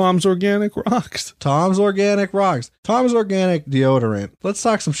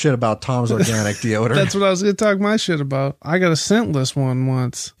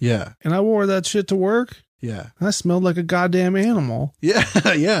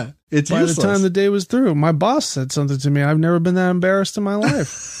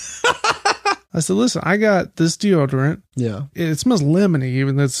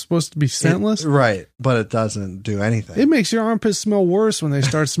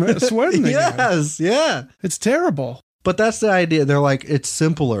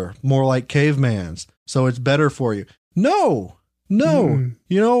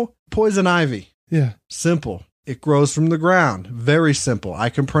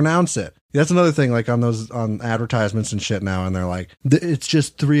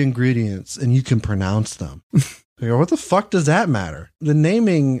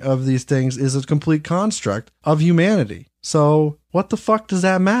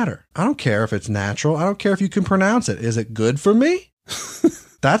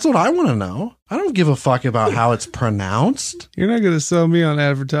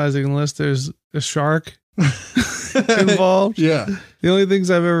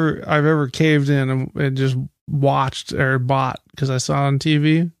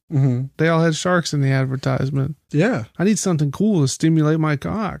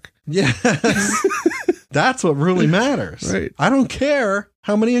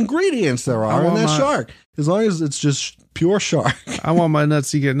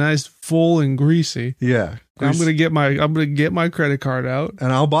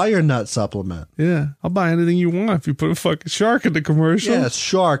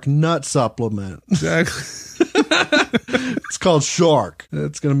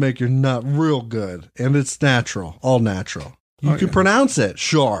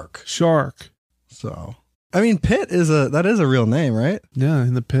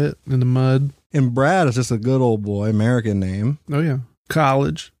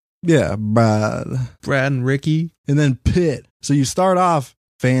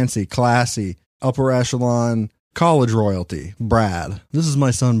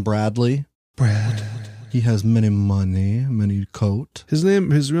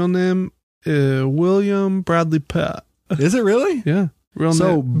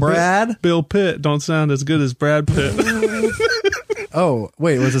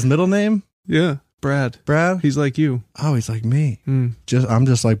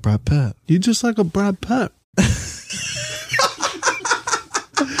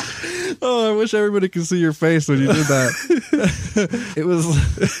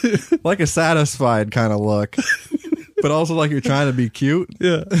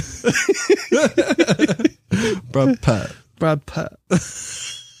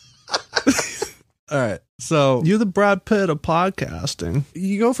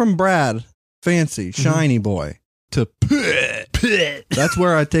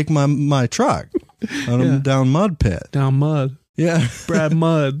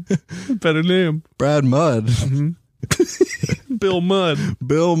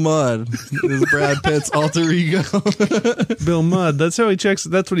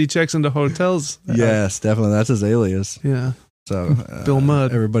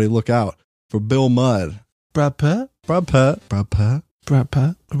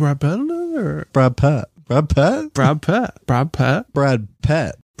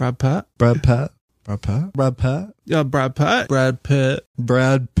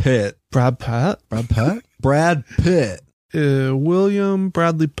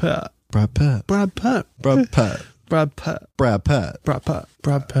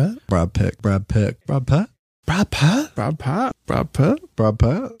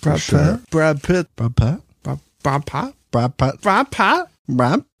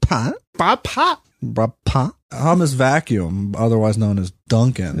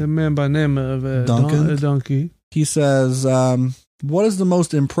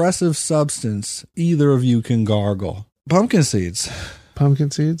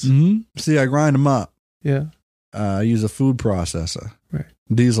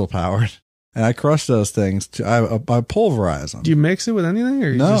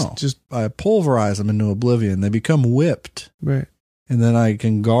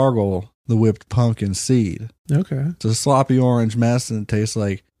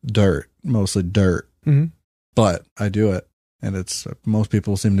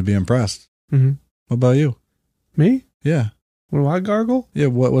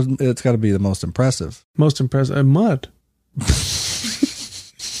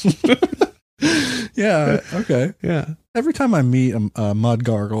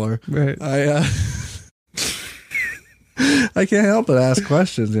 I can't help but ask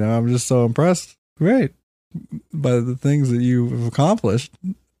questions. I'm just so impressed Right. by the things that you've accomplished,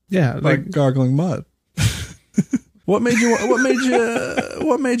 Yeah. like gargling mud. What made you want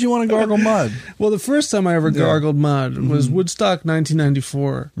to gargle mud? Well, the first time I ever gargled mud was Woodstock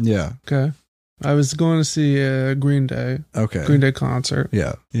 1994. Yeah. Okay. I was going to see a Green Day concert.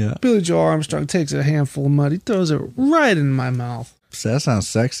 Yeah. Billy Joe Armstrong takes a handful of mud. He throws it right in my mouth. So that sounds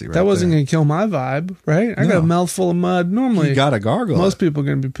sexy, right? That wasn't going to kill my vibe, right? I got a mouthful of mud. Normally, you got to gargle. Most people are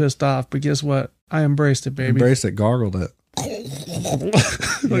going to be pissed off, but guess what? I embraced it, baby. Embraced it, gargled it.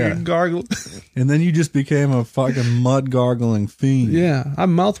 A gargle. And then you just became a fucking mud gargling fiend. Yeah, I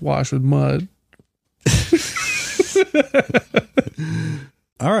mouthwash with mud.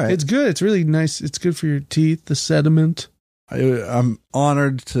 All right. It's good. It's really nice. It's good for your teeth, the sediment. I'm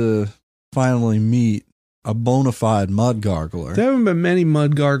honored to finally meet a bona fide mud gargler. There haven't been many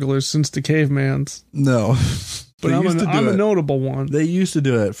mud garglers since the cavemans. No. But I'm a notable one. They used to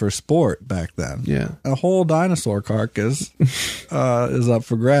do it for sport back then. Yeah. A whole dinosaur carcass is up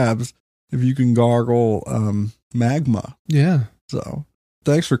for grabs if you can gargle magma. Yeah. So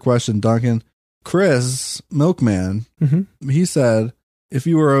thanks for question, Duncan. Chris, Milkman, he said, if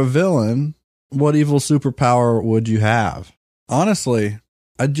you were a villain, what evil superpower would you have? Honestly,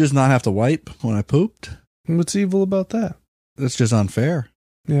 I'd just not have to wipe when I pooped. What's evil about that? That's just unfair.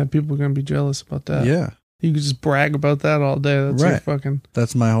 Yeah, people are going to be jealous about that. Yeah. You could just brag about that all day. That's your fucking...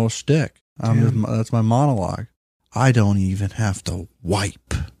 That's my whole shtick. That's my monologue. I don't even have to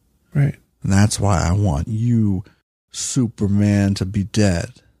wipe. Right. And that's why I want you, Superman, to be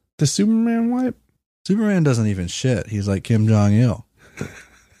dead. The Superman wipe? Superman doesn't even shit. He's like Kim Jong-il.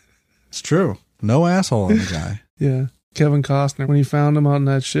 It's true. No asshole on the guy. Yeah. Kevin Costner, when he found him out in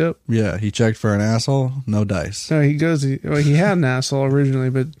that ship. Yeah, he checked for an asshole. No dice. No, he had an asshole originally,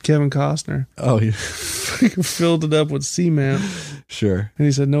 but Kevin Costner. Oh, he filled it up with cement. Sure. And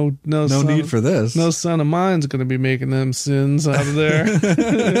he said, no son, need for this. No son of mine's going to be making them sins out of there.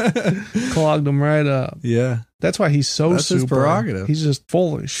 Clogged them right up. Yeah. That's why he's so That's super. his prerogative. He's just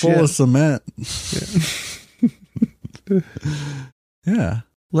full of shit. Full of cement. Yeah. Yeah.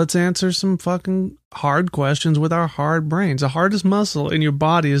 Let's answer some fucking hard questions with our hard brains. The hardest muscle in your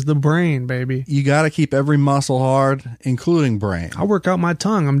body is the brain, baby. You got to keep every muscle hard, including brain. I work out my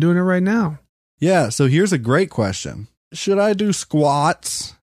tongue. I'm doing it right now. Yeah, so here's a great question. Should I do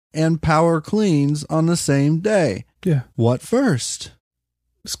squats and power cleans on the same day? Yeah. What first?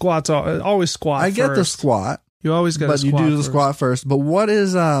 Squats, always squat I first. get the squat. You always got to squat But you do the first. squat first. But what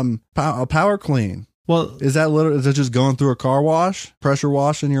is a power clean? Well, is that just going through a car wash, pressure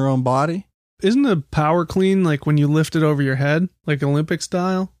wash in your own body? Isn't a power clean like when you lift it over your head, like Olympic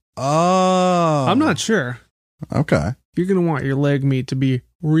style? Oh. I'm not sure. Okay. You're going to want your leg meat to be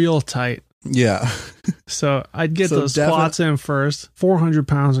real tight. Yeah. So I'd get those squats in first, 400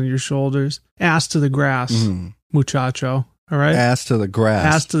 pounds on your shoulders, ass to the grass, muchacho. All right? Ass to the grass.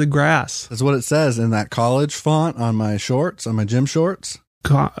 Ass to the grass. That's what it says in that college font on my shorts, on my gym shorts.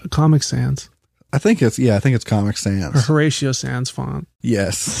 Comic Sans. I think it's Comic Sans. Or Horatio Sans font.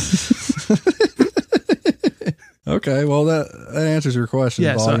 Yes. Okay, well that answers your question.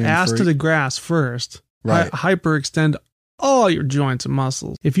 Yeah, so ass to the grass first. Right. Hyperextend all your joints and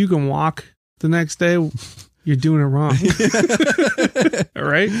muscles. If you can walk the next day, you're doing it wrong. All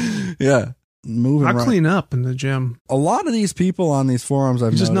right? Yeah. Moving I clean up in the gym. A lot of these people on these forums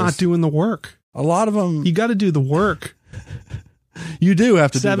I've just noticed, not doing the work. A lot of them. You got to do the work. You do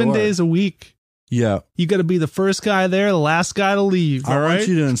have to do the work. 7 days a week. Yeah. You got to be the first guy there, the last guy to leave. I want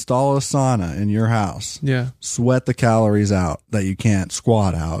you to install a sauna in your house. Yeah. Sweat the calories out that you can't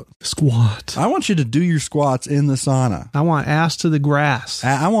squat out. Squat. I want you to do your squats in the sauna. I want ass to the grass.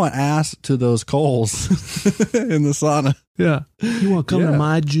 I want ass to those coals in the sauna. Yeah. You want to come to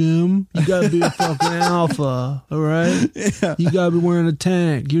my gym? You got to be a fucking alpha. All right? Yeah. You got to be wearing a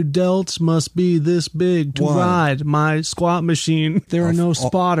tank. Your delts must be this big to ride my squat machine. There are no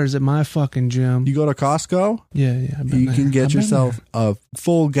spotters at my fucking gym. You go to Costco? Yeah. You can get yourself a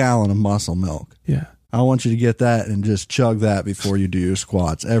full gallon of muscle milk. Yeah. I want you to get that and just chug that before you do your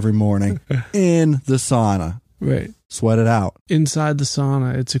squats every morning in the sauna. Right. Sweat it out. Inside the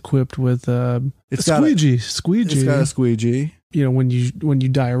sauna, it's equipped with a squeegee. Squeegee. It's got a squeegee. You know, when you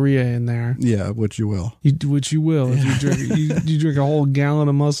diarrhea in there. Yeah, which you will. Which you will. If you drink you drink a whole gallon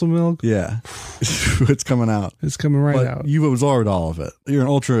of muscle milk. Yeah. It's coming out. It's coming out. You've absorbed all of it. You're an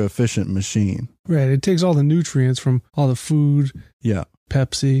ultra efficient machine. Right. It takes all the nutrients from all the food. Yeah.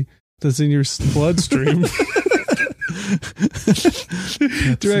 Pepsi that's in your bloodstream.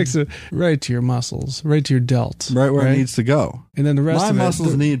 Directs it right to your muscles, right to your delts, right where it needs to go. And then the rest of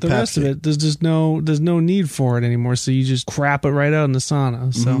muscles it, need the Pepsi. rest of it, there's no need for it anymore. So you just crap it right out in the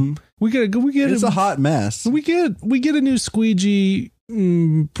sauna. So we get It's a hot mess. We get a new squeegee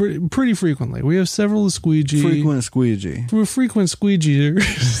pretty frequently. We have several squeegee. Frequent squeegee. We're frequent squeegee.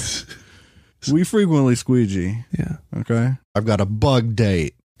 We frequently squeegee. Yeah. Okay. I've got a bug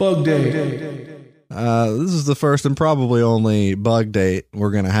date. Bug date. This is the first and probably only bug date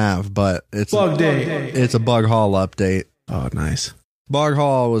we're gonna have, but it's bug date. It's a Bug Hall update. Oh, nice. Bug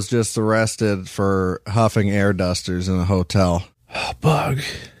Hall was just arrested for huffing air dusters in a hotel. Oh, Bug.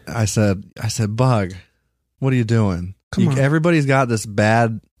 I said, Bug, what are you doing? Come on. Everybody's got this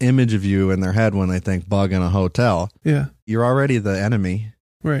bad image of you in their head when they think Bug in a hotel. Yeah. You're already the enemy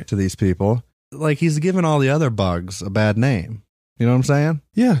right to these people. Like, he's giving all the other bugs a bad name. You know what I'm saying?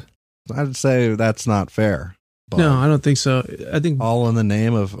 Yeah. I'd say that's not fair. Bug. No, I don't think so. I think all in the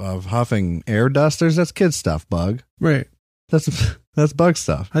name of huffing air dusters. That's kid stuff, Bug. Right. That's bug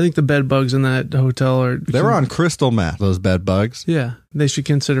stuff. I think the bed bugs in that hotel are... They were on crystal meth, those bed bugs. Yeah. They should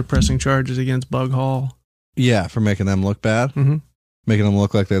consider pressing charges against Bug Hall. Yeah, for making them look bad. Mm-hmm. Making them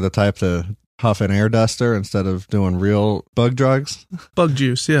look like they're the type to huff an air duster instead of doing real bug drugs. Bug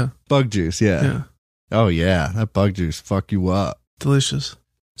juice, yeah. Bug juice, yeah. Oh, yeah. That bug juice fuck you up. Delicious.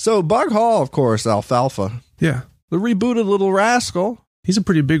 So, Bug Hall, of course, Alfalfa. Yeah. The rebooted little rascal. He's a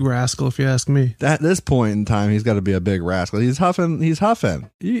pretty big rascal, if you ask me. At this point in time, he's got to be a big rascal. He's huffing.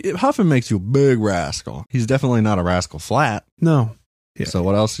 Huffing makes you a big rascal. He's definitely not a rascal flat. No. Yeah. So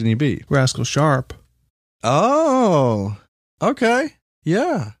what else can he be? Rascal sharp. Oh, okay.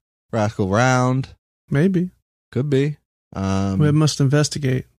 Yeah. Rascal round. Maybe. Could be. We must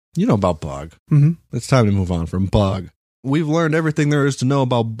investigate. You know about Bug. Mm-hmm. It's time to move on from Bug. We've learned everything there is to know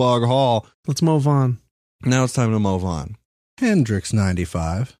about Bug Hall. Let's move on. Now it's time to move on. Hendrix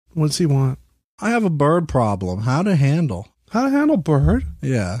 95. What's he want? I have a bird problem. How to handle? How to handle bird?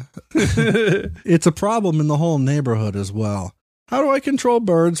 Yeah. It's a problem in the whole neighborhood as well. How do I control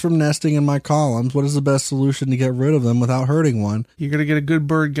birds from nesting in my columns? What is the best solution to get rid of them without hurting one? You're going to get a good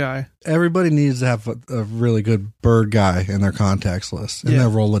bird guy. Everybody needs to have a really good bird guy in their contacts list, in their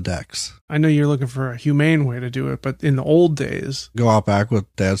Rolodex. I know you're looking for a humane way to do it, but in the old days... Go out back with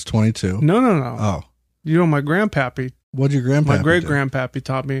Dad's 22. No. Oh. You know, my grandpappy... What'd your grandpappy My great-grandpappy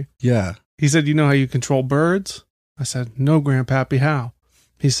taught me. Yeah. He said, you know how you control birds? I said, no, grandpappy, how?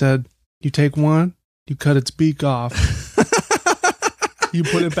 He said, you take one, you cut its beak off. You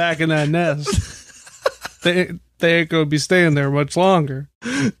put it back in that nest. They ain't going to be staying there much longer.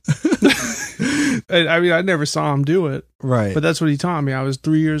 I mean, I never saw him do it. Right. But that's what he taught me. I was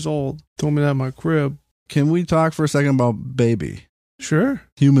 3 years old. Told me that in my crib. Can we talk for a second about baby? Sure.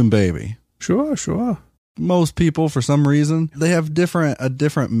 Human baby. Sure. Most people, for some reason, they have a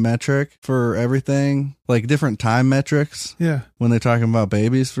different metric for everything, like different time metrics. Yeah. When they're talking about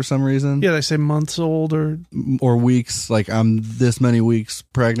babies for some reason. Yeah, they say months old or weeks, like I'm this many weeks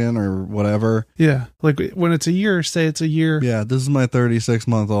pregnant or whatever. Yeah. Like when it's a year, say it's a year. Yeah, this is my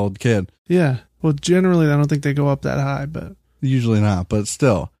 36-month-old kid. Yeah. Well, generally, I don't think they go up that high, but. Usually not, but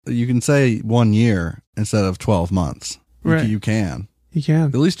still, you can say 1 year instead of 12 months. Right. You can. You can.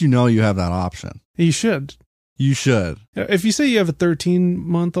 At least you know you have that option. You should. You should. If you say you have a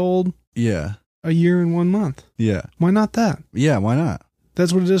 13-month-old. Yeah. A year and 1 month. Yeah. Why not that? Yeah, why not?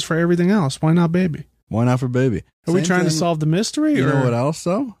 That's what it is for everything else. Why not baby? Why not for baby? Are we trying to solve the mystery? You know what else,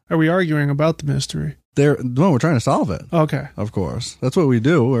 though? Are we arguing about the mystery? No, we're trying to solve it. Okay. Of course. That's what we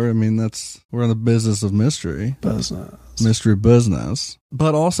do. We're in the business of mystery. Business. Mystery business.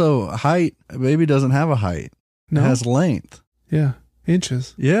 But also height. Baby doesn't have a height. No. It has length. Yeah.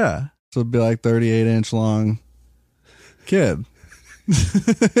 Inches. Yeah. So it'd be like 38-inch long kid.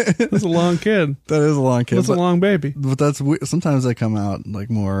 That's a long kid. That is a long kid. That's a long baby. But sometimes they come out like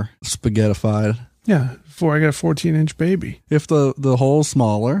more spaghettified. Yeah. Before I got a 14-inch baby. If the hole's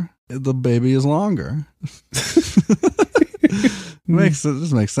smaller, the baby is longer. It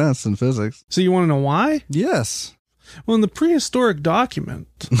just makes sense in physics. So you want to know why? Yes. Well, in the prehistoric document.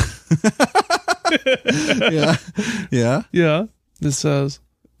 Yeah. It says,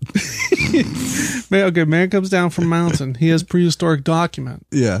 man comes down from mountain. He has prehistoric document.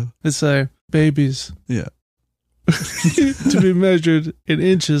 Yeah. It say babies. Yeah. To be measured in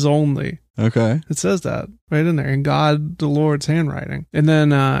inches only. Okay. It says that right in there in God the Lord's handwriting. And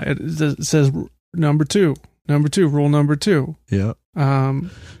then it says number two, rule number 2. Yeah.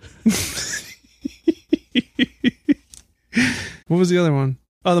 What was the other one?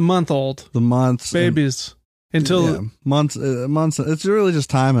 Oh, the month old. The months. Babies. Until months. It's really just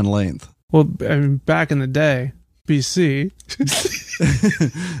time and length. Well, I mean, back in the day, BC.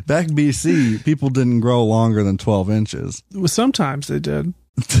 Back BC, people didn't grow longer than 12 inches. Well, sometimes they did.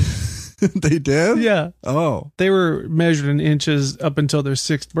 They did? Yeah. Oh. They were measured in inches up until their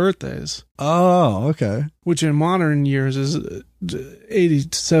 6th birthdays. Oh, okay. Which in modern years is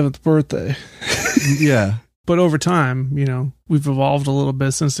 87th birthday. Yeah. But over time, you know, we've evolved a little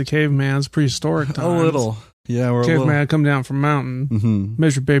bit since the caveman's prehistoric times. A little. Yeah, we're Caveman a little. come down from mountain, Mm-hmm.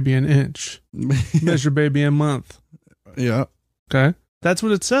 measure baby an inch, measure baby a month. Yeah. Okay. That's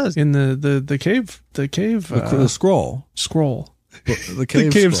what it says in the cave The scroll. scroll. The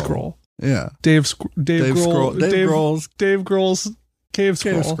cave, Cave scroll. Yeah. Dave Grohl's cave scroll. Cave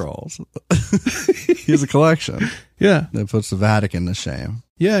scrolls. He has a collection Yeah. that puts the Vatican to shame.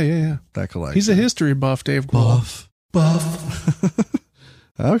 Yeah. That collection. He's a history buff, Dave Grohl. Buff.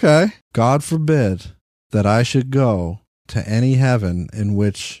 Okay. God forbid that I should go to any heaven in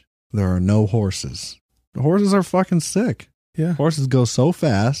which there are no horses. The horses are fucking sick. Yeah. Horses go so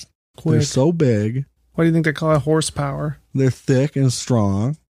fast. Quick. They're so big. Why do you think they call it horsepower? They're thick and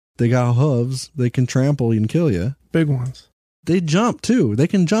strong. They got hooves. They can trample and kill you. Big ones. They jump too. They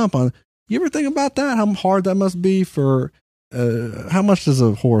can jump on. You ever think about that? How hard that must be for? How much does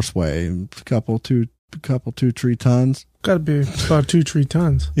a horse weigh? A couple, 2-3 tons. Got to be about 2-3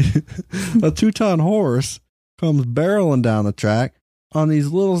 tons. A 2-ton horse comes barreling down the track on these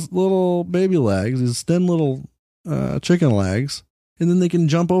little baby legs, these thin little chicken legs, and then they can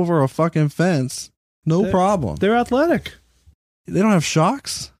jump over a fucking fence. No problem. They're athletic. They don't have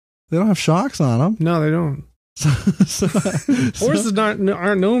shocks. They don't have shocks on them. No, they don't. Horses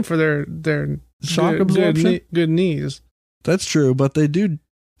aren't known for their shock absorption. Good knees. That's true, but they do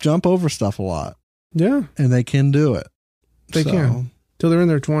jump over stuff a lot, Yeah, and they can do it. they can. Till they're in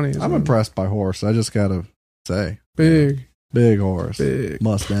their 20s. I'm impressed by horse. I just gotta say, Big horse, Big.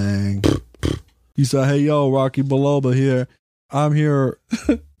 Mustang. You say, "Hey, yo, Rocky Baloba here. I'm here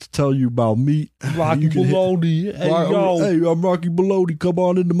to tell you about meat. Rocky Baloney. Hey, yo. Hey, I'm Rocky Baloney. Come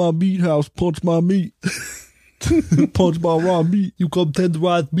on into my meat house. Punch my meat. Punch my raw meat. You come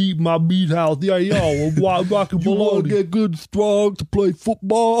tenderize meat in my meat house. Yeah, yo, Rocky You want to get good and strong to play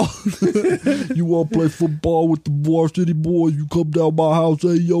football? You want to play football with the varsity boys? You come down my house.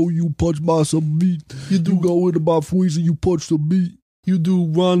 Hey, yo, you punch my some meat. You go into my freezer. You punch some meat. You do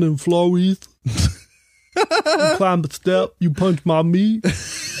run and flurries. You climb the step. You punch my meat.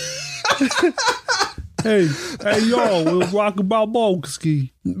 Hey, yo, it's Rocky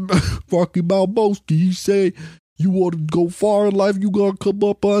Balboski. Rocky Balboski, he say, you want to go far in life, you gotta come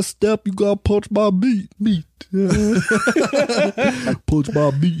up on a step, you gotta punch my meat. Punch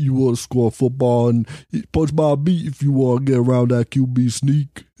my meat, you want to score football, and punch my meat if you want to get around that QB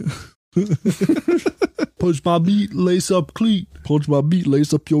sneak. Punch my meat, lace up cleat. Punch my meat,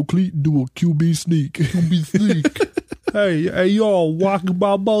 lace up your cleat, and do a QB sneak. QB sneak. Hey, yo, Rocky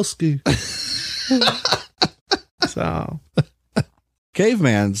Balboski. So,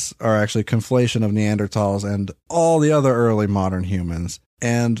 Cavemans are actually conflation of Neanderthals and all the other early modern humans.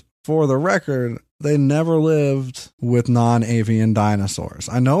 And for the record, they never lived with non-avian dinosaurs.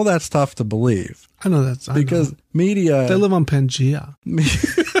 I know that's tough to believe. I know that's because media. They live on Pangea.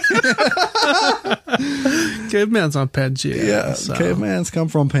 Caveman's on Pangea. Yeah, so. Cavemans come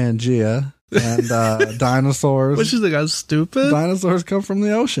from Pangea. And dinosaurs. Which is the guy stupid? Dinosaurs come from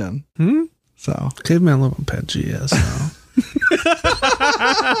the ocean. So caveman live on Pangea. So.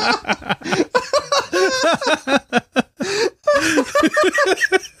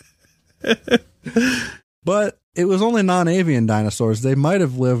 But it was only non-avian dinosaurs. They might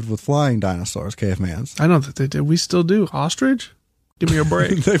have lived with flying dinosaurs, cavemans. I know that they did. We still do. Ostrich? Give me a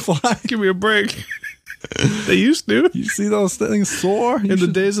break. They fly. Give me a break. They used to. You see those things soar? The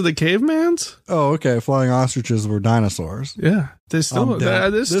days of the cavemans? Oh, okay. Flying ostriches were dinosaurs. Yeah. They're still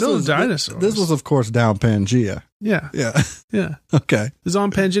dinosaurs. This was, of course, down Pangea. Yeah. Yeah. Okay. It's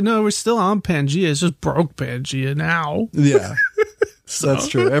on Pangea. No, we're still on Pangea. It's just broke Pangea now. Yeah. That's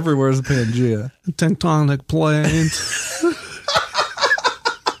true. Everywhere's a Pangea. Tectonic plates.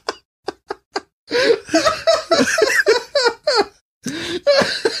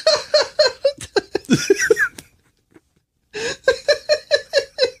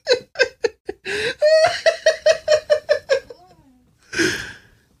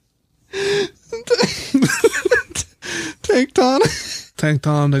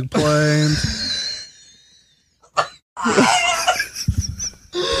 Tectonic planes.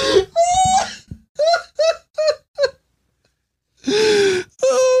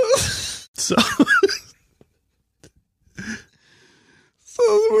 So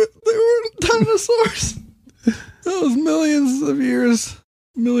they were dinosaurs. That was millions of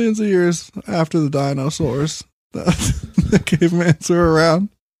years after the dinosaurs. The cavemans were around.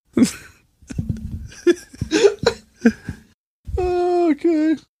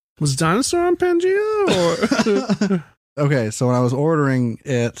 Okay. Was Dinosaur on Pangea? Or? Okay, so when I was ordering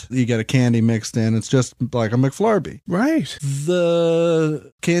it, you get a candy mixed in. It's just like a McFlurby. Right.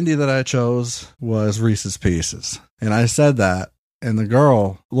 The candy that I chose was Reese's Pieces. And I said that, and the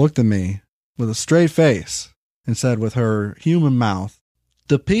girl looked at me with a straight face and said with her human mouth,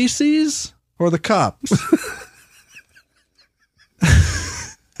 "The Pieces or the cups?"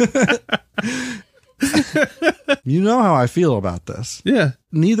 You know how I feel about this. Yeah.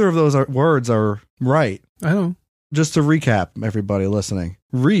 Neither of those words are right. I don't. Just to recap, everybody listening,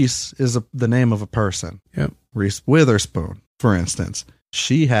 Reese is the name of a person. Yep. Reese Witherspoon, for instance.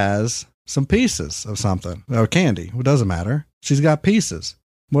 She has some pieces of something. Or candy. It doesn't matter. She's got pieces.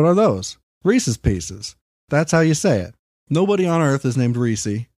 What are those? Reese's Pieces. That's how you say it. Nobody on earth is named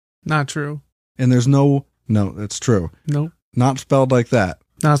Reese. Not true. And there's no, it's true. Nope. Not spelled like that.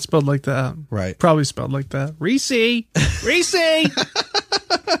 Not spelled like that. Right. Probably spelled like that. Reese! Reese!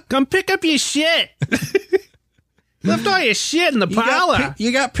 Come pick up your shit! Left all your shit in the parlor.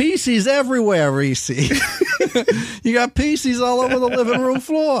 You got pieces everywhere, Reese. You got pieces all over the living room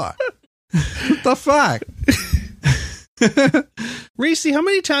floor. What the fuck? Reese, how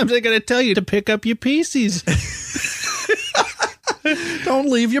many times I gotta tell you to pick up your pieces? Don't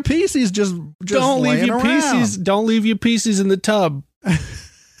leave your pieces just don't leave your around. pieces. Don't leave your pieces in the tub.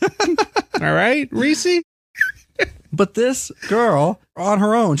 All right, Reese? But this girl, on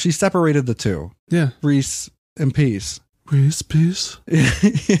her own, she separated the two. Yeah. Reese and Peace. Reese, Peace?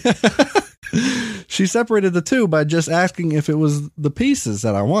 She separated the two by just asking if it was the pieces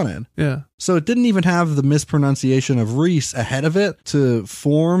that I wanted. Yeah. So it didn't even have the mispronunciation of Reese ahead of it to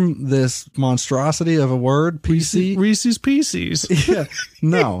form this monstrosity of a word, PC. Reese's Pieces. Yeah.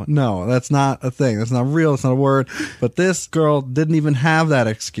 No, that's not a thing. That's not real. It's not a word. But this girl didn't even have that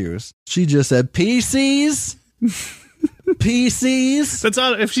excuse. She just said, PCs. PCs. That's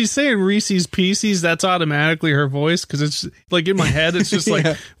if she's saying Reese's Pieces, that's automatically her voice, because it's like in my head, it's just like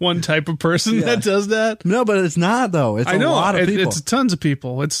one type of person that does that. No, but it's not though. It's a lot of people. It's tons of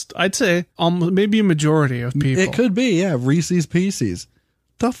people. I'd say maybe a majority of people. It could be, yeah. Reese's Pieces.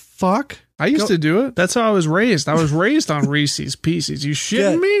 The fuck? I used to do it. That's how I was raised. I was raised on Reese's Pieces. You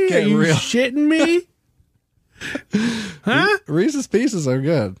shitting me? Get Are you real. shitting me? Huh? Reese's Pieces are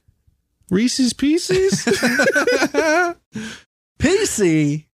good. Reese's Pieces?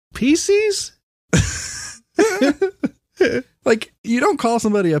 PC? Pieces? Like, you don't call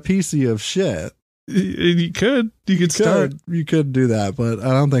somebody a PC of shit. You could. You could start. You could do that, but I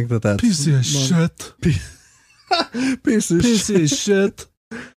don't think that's... PC of shit. Piece of PC shit.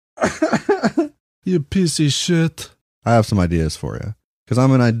 You piece of shit. I have some ideas for you, because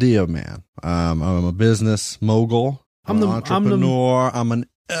I'm an idea man. I'm a business mogul. I'm an entrepreneur. I'm an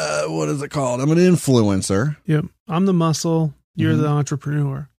what is it called? I'm an influencer. Yep. I'm the muscle. You're the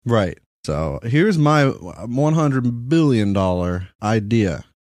entrepreneur. Right. So here's my $100 billion idea.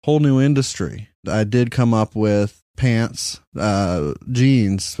 Whole new industry. I did come up with pants,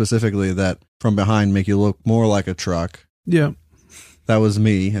 jeans specifically, that from behind make you look more like a truck. Yeah. That was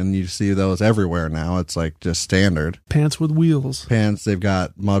me, and you see those everywhere now. It's like just standard. Pants with wheels. Pants, they've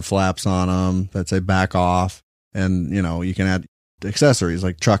got mud flaps on them that say back off, and you can add accessories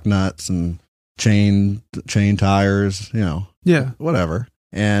like truck nuts and chain tires, Yeah. whatever.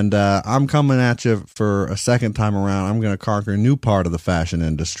 And I'm coming at you for a second time around. I'm going to conquer a new part of the fashion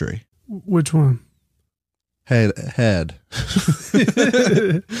industry. Which one? Head.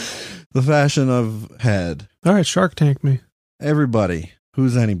 The fashion of head. All right, Shark Tank me. Everybody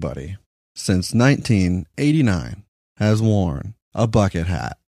who's anybody since 1989 has worn a bucket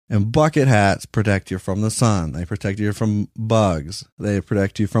hat. And bucket hats protect you from the sun. They protect you from bugs. They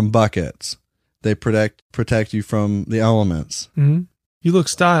protect you from buckets. They protect you from the elements. Mm-hmm. You look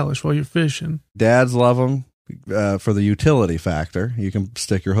stylish while you're fishing. Dads love them for the utility factor. You can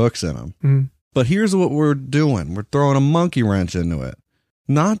stick your hooks in them. Mm-hmm. But here's what we're doing. We're throwing a monkey wrench into it.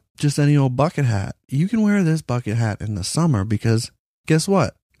 Not just any old bucket hat. You can wear this bucket hat in the summer because guess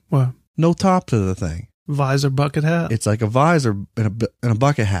what? What? No top to the thing. Visor bucket hat. It's like a visor in a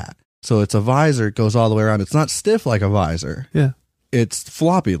bucket hat. So it's a visor. It goes all the way around. It's not stiff like a visor. Yeah. It's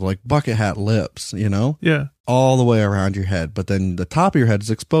floppy like bucket hat lips, Yeah. all the way around your head. But then the top of your head is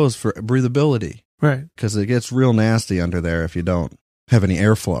exposed for breathability. Right. Because it gets real nasty under there if you don't have any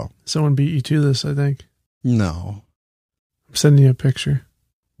airflow. Someone beat you to this, I think. No. I'm sending you a picture.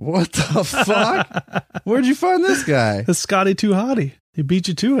 What the fuck? Where'd you find this guy? That's Scotty Too Hottie. He beat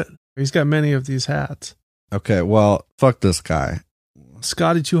you to it. He's got many of these hats. Okay, well, fuck this guy.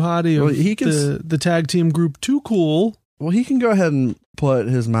 Scotty Too Hottie of Well, he can the tag team group Too Cool. Well, he can go ahead and put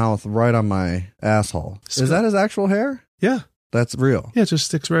his mouth right on my asshole. Is that his actual hair? Yeah. That's real. Yeah, it just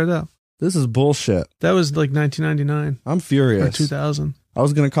sticks right up. This is bullshit. That was like 1999. I'm furious. Or 2000. I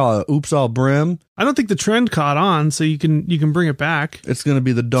was going to call it Oops All Brim. I don't think the trend caught on, so you can bring it back. It's going to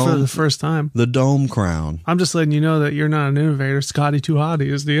be the dome. For the first time. The dome crown. I'm just letting you know that you're not an innovator. Scotty Too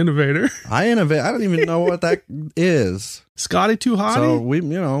Hottie is the innovator. I innovate. I don't even know what that is. Scotty Too Hottie? So we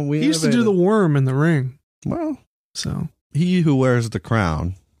He used to do the worm in the ring. Well, so he who wears the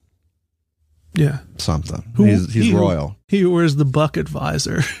crown. Yeah. Something. He's royal. He who wears the bucket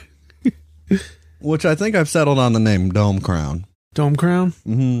visor. Which I think I've settled on the name Dome Crown. Dome Crown?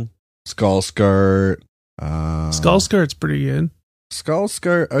 Mm-hmm. Skull Skirt. Skull Skirt's pretty good. Skull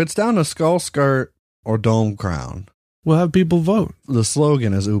Skirt. It's down to Skull Skirt or Dome Crown. We'll have people vote. The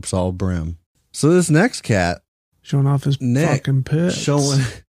slogan is Oops All Brim. So this next cat. Showing off his fucking pits.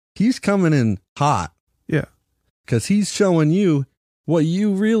 He's coming in hot. Yeah. Because he's showing you what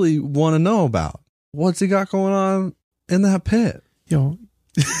you really want to know about. What's he got going on in that pit? Yo.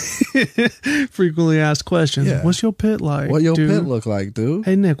 Frequently asked questions. Yeah. What's your pit like? What your dude? pit look like, dude?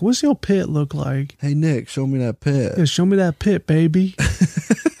 Hey, Nick, what's your pit look like? Hey, Nick, show me that pit. Yeah, show me that pit, baby.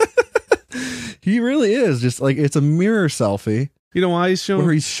 He really is. Just like, it's a mirror selfie. You know why he's showing?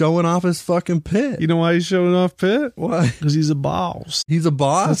 Where he's showing off his fucking pit. You know why he's showing off pit? Why? Because he's a boss. He's a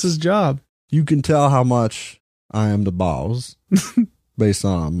boss? That's his job. You can tell how much I am the boss based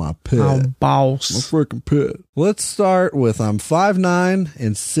on my pit. I'm boss. My freaking pit. Let's start with I'm 5'9"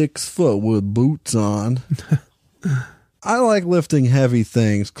 and 6 foot with boots on. I like lifting heavy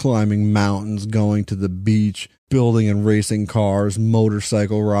things, climbing mountains, going to the beach, building and racing cars,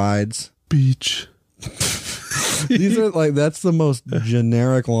 motorcycle rides. Beach. These are like, that's the most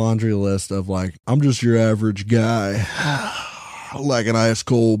generic laundry list of like, I'm just your average guy. Like an ice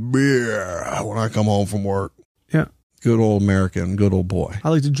cold beer when I come home from work. Yeah. Good old American, good old boy. I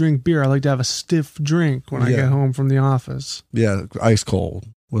like to drink beer. I like to have a stiff drink when I get home from the office. Yeah, ice cold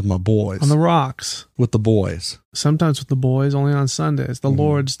with my boys. On the rocks. With the boys. Sometimes with the boys, only on Sundays. The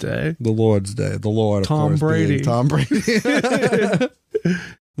Lord's Day. The Lord's Day. The Lord, Tom of course. Brady. Tom Brady.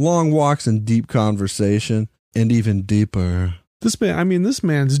 Long walks and deep conversation. And even deeper. This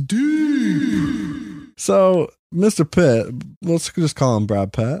man's deep. So, Mr. Pitt, let's just call him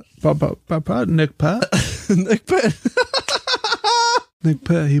Brad Pitt. Nick Pitt. Nick Pitt. Nick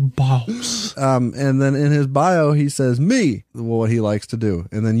Pitt, he boss. And then in his bio, he says, me, what he likes to do.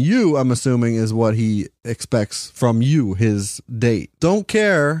 And then you, I'm assuming, is what he expects from you, his date. Don't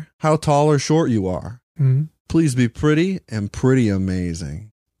care how tall or short you are. Mm-hmm. Please be pretty and pretty amazing.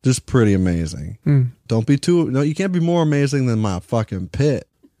 Just pretty amazing. Don't be no, you can't be more amazing than my fucking pit.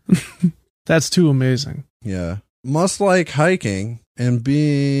 That's too amazing. Yeah. Must like hiking and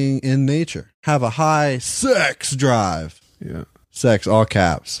being in nature. Have a high sex drive. Yeah. Sex, all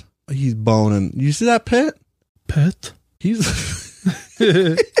caps. He's boning. You see that pit? Pit? He's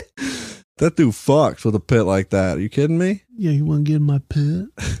that dude fucks with a pit like that. Are you kidding me? Yeah, you want to get in my pit?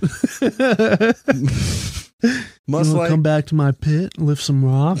 Must like come back to my pit and lift some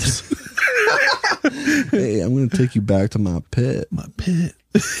rocks? Hey, I'm going to take you back to my pit. My pit.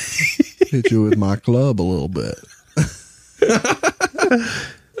 Hit you with my club a little bit.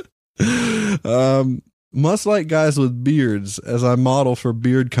 Must like guys with beards as I model for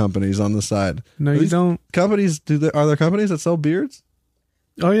beard companies on the side. No, you don't. Companies, are there companies that sell beards?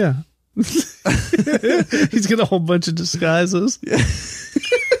 Oh, yeah. He's got a whole bunch of disguises. Yeah.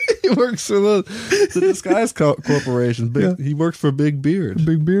 He works for the disguise corporation. He works for Big Beard.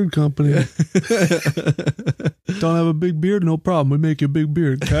 Big Beard Company. Don't have a big beard? No problem. We make you a big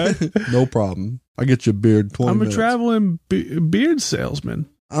beard, okay? No problem. I get you a beard 20 minutes. I'm a traveling beard salesman.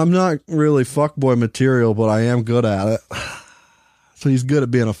 I'm not really fuckboy material, but I am good at it. So he's good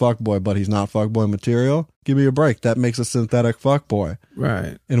at being a fuckboy, but he's not fuckboy material. Give me a break. That makes a synthetic fuckboy.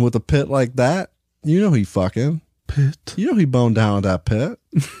 Right. And with a pit like that, you know he fucking. Pit. You know he boned down with that pit.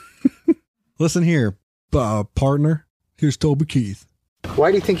 Listen here, partner. Here's Toby Keith.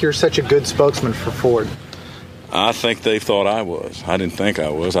 Why do you think you're such a good spokesman for Ford? I think they thought I was. I didn't think I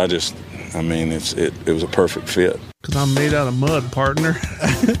was. It was a perfect fit. Because I'm made out of mud, partner.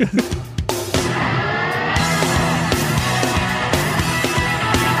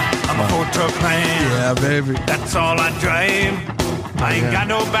 I'm a Ford truck man. Yeah, baby. That's all I dream. I ain't got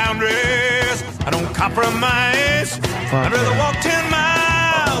no boundaries. I don't compromise. I'd rather walk 10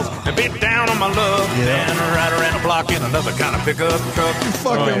 miles and beat down on my love than ride around a block in another kind of pickup truck. You're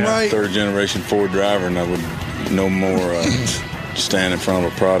fucking right. Third generation Ford driver, and I would no more stand in front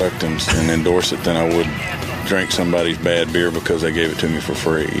of a product and endorse it than I would drink somebody's bad beer because they gave it to me for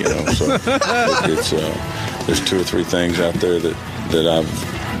free, you know. So there's 2 or 3 things out there that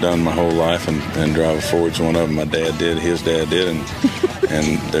I've done my whole life, and drive a Ford's one of them. My dad did, his dad did,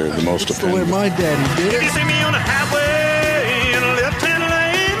 and they're the most That's the way my daddy did If you it. see me on the highway in a left-hand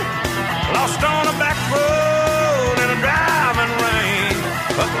lane, lost on a back road in a driving rain,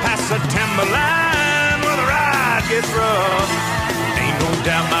 up past the timberline where the ride gets rough, ain't no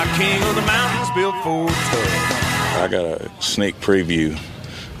doubt my king of the mountains built Ford tough. I got a sneak preview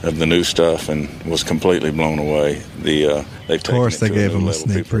of the new stuff and was completely blown away. Of course, they gave him a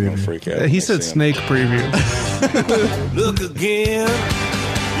sneak preview. He said snake preview. Look again,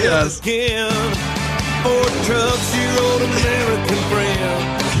 yes again, Ford trucks, your old American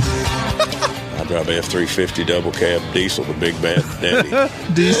friend. I drive a F-350 double cab diesel, the big bad daddy.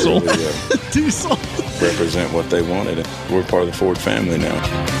 Diesel. Diesel. Represent what they wanted. We're part of the Ford family now.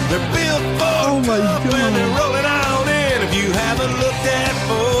 They're built Ford tough and they're rolling on in. If you haven't looked at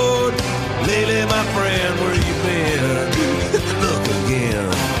Ford lately, my friend, where you been? Look again.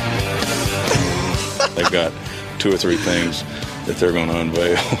 They've got 2 or 3 things that they're going to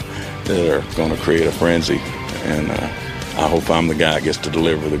unveil that are going to create a frenzy, and I hope I'm the guy that gets to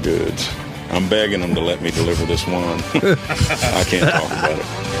deliver the goods. I'm begging them to let me deliver this one. I can't talk about it.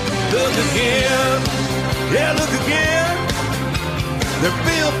 Look again, yeah, look again. They're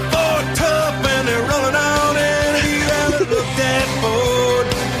built Ford tough and they're rolling on in. If you haven't looked at Ford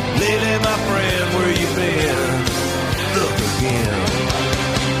lately, my friend, where you been? Look again.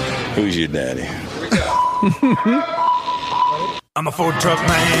 Who's your daddy? I'm a Ford truck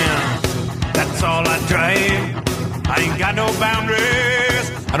man, that's all I drive. I ain't got no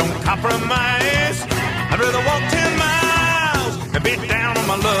boundaries, I don't compromise. I'd rather walk 10 miles and beat down on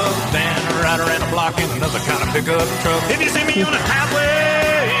my love than ride around a block in another kind of pickup truck. If you see me on the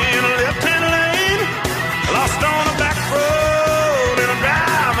highway in a left-hand lane, lost on a back road in a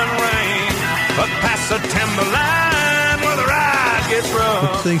driving rain, up past the timberline where the ride gets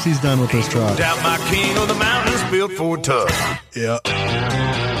rough. Thinks he's done with this truck. Down my king of the mountains built Ford tough. Yeah. All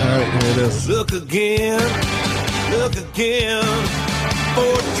right, here it is. Look again, look again.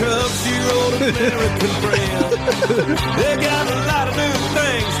 Ford trucks, your old American friend. They got a lot of new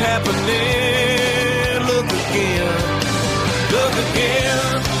things happening. Look again,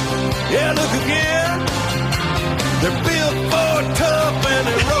 yeah, look again. They're built Ford tough and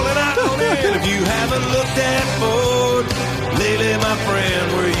they're rolling on in. If you haven't looked at Ford lately, my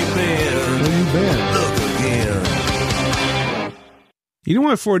friend, where you been? Where you been? Look again. You know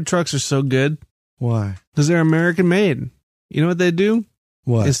why Ford trucks are so good? Why? Because they're American made. You know what they do?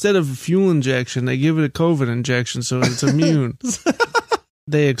 What? Instead of fuel injection, they give it a COVID injection so it's immune.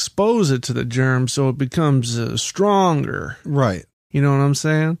 They expose it to the germ so it becomes stronger. Right. You know what I'm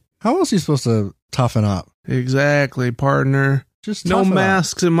saying? How else are you supposed to toughen up? Exactly, partner. Just no toughen up.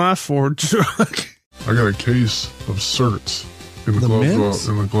 masks in my Ford truck. I got a case of certs in the mints?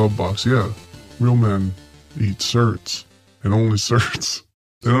 glove box. Yeah, real men eat certs and only certs.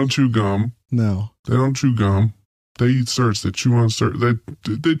 They don't chew gum. No. They don't chew gum. They eat certs. They chew on certs.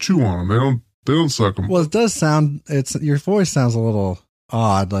 They chew on them. They don't suck them. Well, it does sound. Your voice sounds a little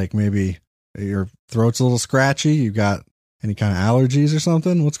odd. Like maybe your throat's a little scratchy. You got any kind of allergies or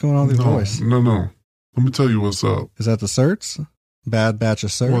something? What's going on with your voice? No. Let me tell you what's up. Is that the certs? Bad batch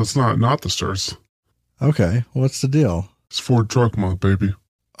of certs? Well, it's not the certs. Okay. What's the deal? It's Ford Truck Month, baby.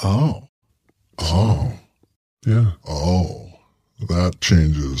 Oh. Yeah. Oh. That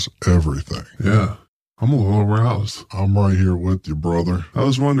changes everything. Yeah. I'm a little aroused. I'm right here with you, brother. I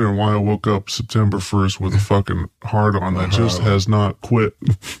was wondering why I woke up September 1st with a fucking hard on that just has not quit.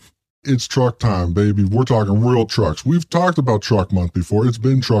 It's truck time, baby. We're talking real trucks. We've talked about Truck Month before. It's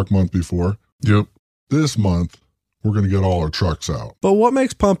been Truck Month before. Yep. This month, we're going to get all our trucks out. But what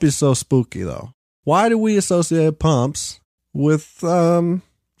makes pumpies so spooky, though? Why do we associate pumps with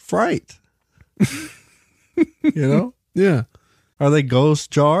fright? You know? Yeah. Are they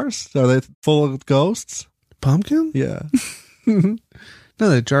ghost jars? Are they full of ghosts? Pumpkin? Yeah. No,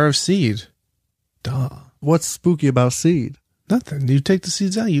 the jar of seed. Duh. What's spooky about seed? Nothing. You take the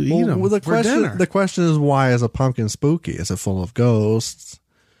seeds out, you eat them Well, for dinner. The question is, why is a pumpkin spooky? Is it full of ghosts?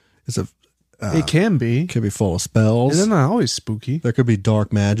 Is it? It can be. Could be full of spells. They're not always spooky. There could be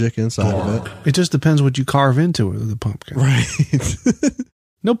dark magic inside of it. It just depends what you carve into it with the pumpkin. Right.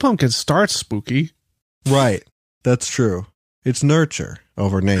 No pumpkin starts spooky. Right. That's true. It's nurture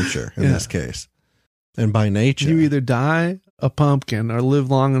over nature in this case. And by nature. You either die a pumpkin or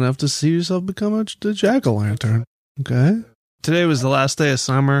live long enough to see yourself become a jack-o'-lantern. Okay? Today was the last day of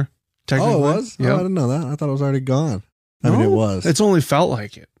summer. Oh, it was? Yep. Oh, I didn't know that. I thought it was already gone. I mean, it was. It's only felt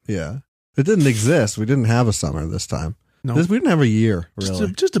like it. Yeah. It didn't exist. We didn't have a summer this time. No. We didn't have a year,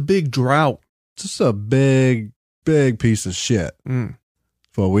 really. Just a big drought. Just a big piece of shit. Mm.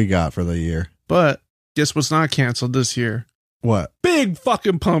 That's what we got for the year. But guess what's not canceled this year? What? Big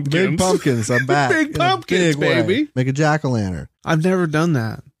fucking pumpkins. Big pumpkins. I'm back. Big pumpkins, baby. Make a jack-o'-lantern. I've never done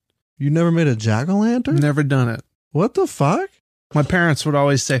that. You never made a jack-o'-lantern? Never done it. What the fuck? My parents would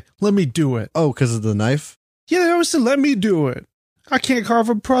always say, let me do it. Oh, because of the knife? Yeah, they always said, let me do it. I can't carve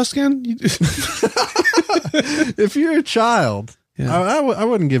a Pruskin. If you're a child, yeah. I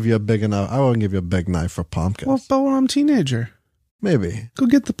wouldn't give you a big enough. I wouldn't give you a big knife for pumpkins. Well, but when I'm a teenager, maybe go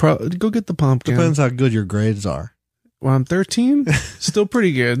get the pumpkin. Depends how good your grades are. When I'm 13, still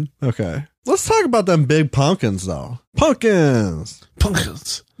pretty good. Okay, let's talk about them big pumpkins, though. Pumpkins.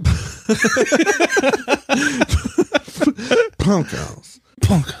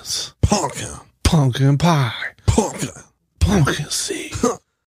 Pumpkin pie. Pumpkin seed.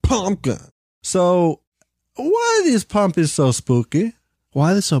 Pumpkin. So, why are these pumpkins so spooky?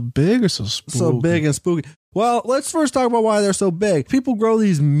 Why are they so big or so spooky? So big and spooky. Well, let's first talk about why they're so big. People grow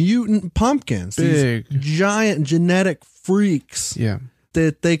these mutant pumpkins. Big. These giant genetic freaks. Yeah.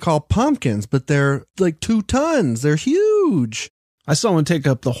 That they call pumpkins, but they're like 2 tons. They're huge. I saw one take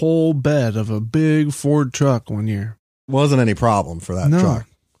up the whole bed of a big Ford truck one year. Wasn't any problem for that truck.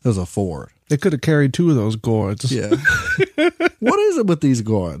 It was a Ford. They could have carried 2 of those gourds. Yeah. What is it with these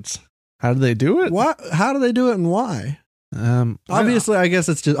gourds? How do they do it? How do they do it and why? Obviously, I guess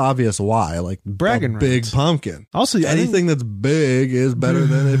it's just obvious why. Like bragging big rights. Pumpkin. Also, anything that's big is better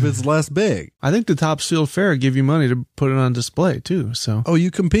than if it's less big. I think the Topsfield Fair give you money to put it on display too. So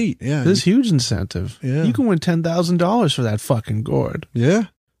you compete. Yeah, there's huge incentive. Yeah, you can win $10,000 for that fucking gourd. Yeah,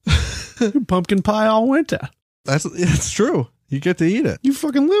 pumpkin pie all winter. It's true. You get to eat it. You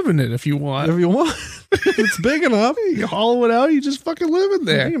fucking live in it if you want. If you want. If it's big enough. You hollow it out, you just fucking live in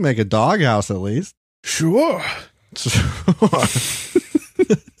there. You can make a doghouse at least. Sure.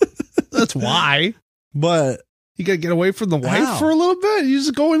 That's why. But you gotta get away from the wife for a little bit. You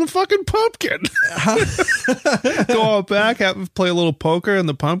just go in the fucking pumpkin. Go out back, play a little poker in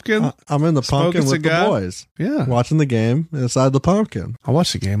the pumpkin. I'm in the pumpkin with the boys. Yeah, watching the game inside the pumpkin. I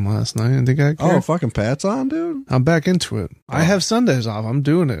watched the game last night. I think I cared. Oh, fucking Pat's on, dude. I'm back into it. I have Sundays off. I'm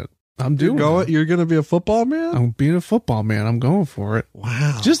doing it. You're gonna be a football man? I'm being a football man. I'm going for it.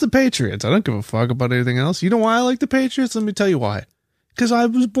 Wow. Just the Patriots. I don't give a fuck about anything else. You know why I like the Patriots? Let me tell you why. Because I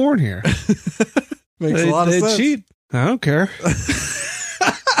was born here. Makes a lot of sense. They cheat. I don't care.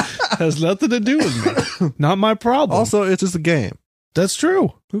 Has nothing to do with me. Not my problem. Also, it's just a game. That's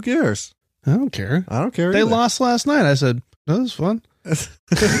true. Who cares? I don't care. I don't care. They either. lost last night. I said, that was fun.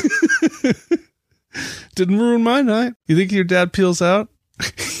 Didn't ruin my night. You think your dad peels out?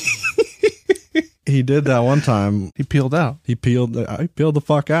 He did that one time. He peeled out. He peeled the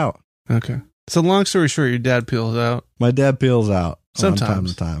fuck out. Okay. So long story short, your dad peels out. My dad peels out sometimes. From time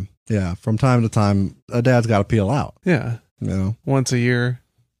to time. Yeah, from time to time, a dad's got to peel out. Yeah. You know, once a year.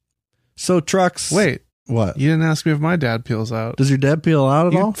 So trucks. Wait. What? You didn't ask me if my dad peels out. Does your dad peel out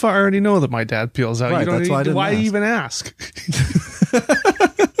at all? I already know that my dad peels out. Right, that's why I didn't why ask. even ask?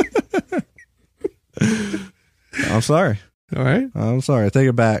 I'm sorry. All right. I'm sorry. I take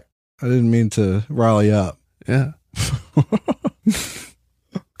it back. I didn't mean to rile you up. Yeah.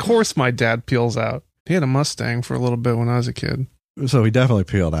 Of course my dad peels out. He had a Mustang for a little bit when I was a kid. So he definitely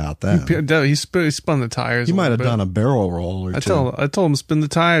peeled out then. He spun the tires. He might have done a barrel roll or two. I told him to spin the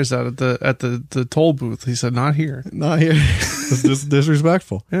tires out at the toll booth. He said, not here. Not here. It's just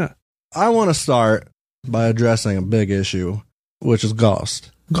disrespectful. Yeah. I want to start by addressing a big issue, which is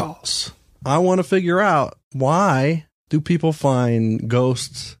ghosts. Ghosts. I want to figure out, why do people find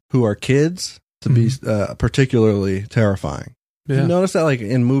ghosts who are kids to be particularly terrifying? Yeah. You notice that, like,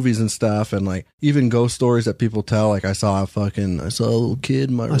 in movies and stuff, and like even ghost stories that people tell, like I saw a little kid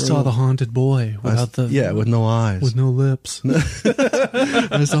in my room. I saw the haunted boy with no eyes, with no lips.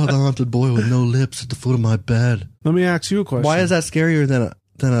 I saw the haunted boy with no lips at the foot of my bed. Let me ask you a question. Why is that scarier than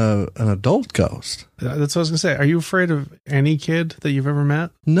an adult ghost? That's what I was gonna say. Are you afraid of any kid that you've ever met?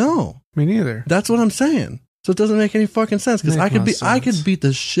 No, me neither. That's what I'm saying. So it doesn't make any fucking sense, because I could beat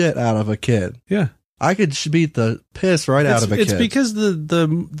the shit out of a kid. Yeah. I could beat the piss out of a kid. It's because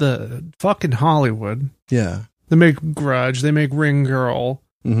the fucking Hollywood. Yeah. They make Grudge. They make Ring Girl.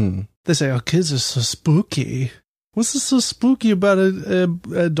 Mm-hmm. They say, oh, kids are so spooky. What's so spooky about an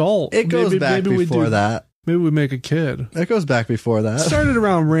adult? It goes back before that. Maybe we make a kid. It goes back before that. It started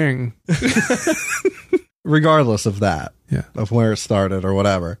around Ring. Regardless of that. Yeah. Of where it started or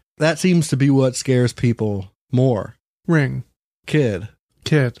whatever. That seems to be what scares people more. Ring. Kid.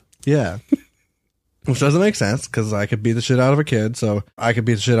 Kid. Yeah. Which doesn't make sense because I could beat the shit out of a kid, so I could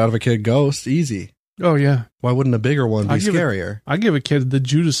beat the shit out of a kid ghost easy. Oh, yeah. Why wouldn't a bigger one be scarier? I give a kid the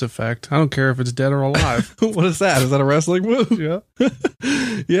Judas effect. I don't care if it's dead or alive. What is that? Is that a wrestling move? Yeah.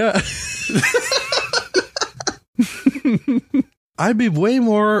 Yeah. I'd be way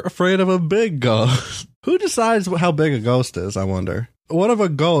more afraid of a big ghost. Who decides how big a ghost is, I wonder? What if a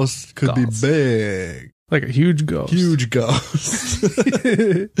ghost could be big? Like a huge ghost. Huge ghost.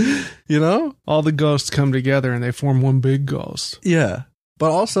 You know? All the ghosts come together and they form one big ghost. Yeah. But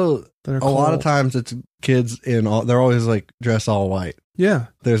also, a lot of times it's kids they're always like dressed all white. Yeah.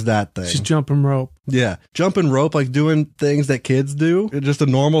 There's that thing. Just jumping rope. Yeah. Jumping rope, like doing things that kids do. It's just a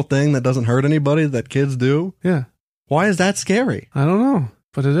normal thing that doesn't hurt anybody that kids do. Yeah. Why is that scary? I don't know,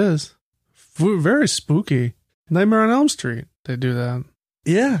 but it is. Very spooky. Nightmare on Elm Street. They do that.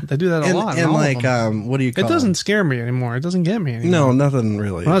 Yeah. They do that a lot. And like, what do you call it? It doesn't scare me anymore. It doesn't get me anymore. No, nothing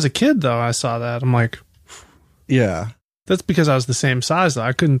really. When I was a kid, though, I saw that. I'm like... Yeah. That's because I was the same size, though.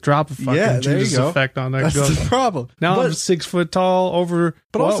 I couldn't drop a fucking Judas effect on that That's ghost. the problem. Now I'm 6 foot tall,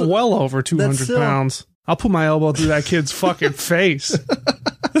 well over 200 pounds. I'll put my elbow through that kid's fucking face.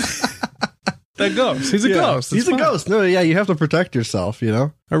 That ghost. He's a ghost. He's a ghost. No, yeah, you have to protect yourself, you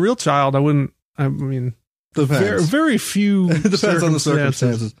know? A real child, I wouldn't... I mean... Depends. Very few It depends on the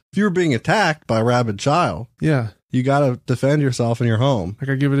circumstances. If you were being attacked by a rabid child... Yeah. You got to defend yourself in your home. Like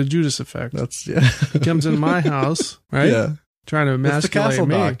I give it a Judas effect. That's He comes in my house, right? Yeah. Trying to emasculate It's the castle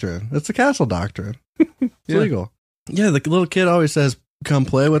me. doctrine. It's the castle doctrine. It's legal. Yeah, the little kid always says, come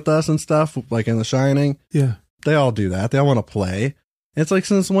play with us and stuff, like in The Shining. Yeah. They all do that. They all want to play. It's like,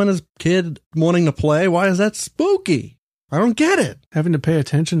 since when is kid wanting to play? Why is that spooky? I don't get it. Having to pay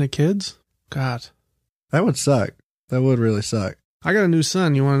attention to kids? God. That would suck. That would really suck. I got a new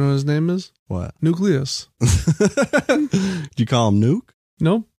son. You want to know what his name is? What? Nucleus. Do you call him Nuke?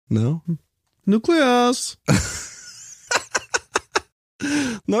 Nope. No? Nucleus.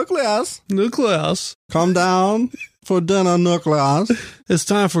 Nucleus. Nucleus. Come down for dinner, Nucleus. It's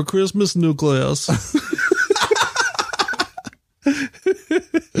time for Christmas, Nucleus.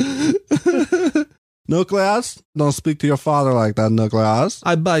 Nucleus, don't speak to your father like that, Nucleus.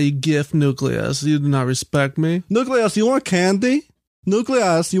 I buy you gift, Nucleus. You do not respect me. Nucleus, you want candy?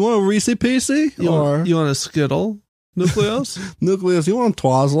 Nucleus, you want a Reese Piece? You want a Skittle, Nucleus? Nucleus, you want a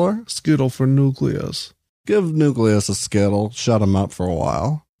Twizzler? Skittle for Nucleus. Give Nucleus a Skittle. Shut him up for a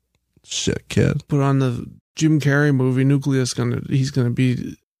while. Shit, kid. Put on the Jim Carrey movie. Nucleus he's gonna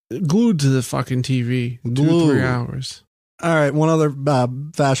be glued to the fucking TV. 2-3 hours. All right, one other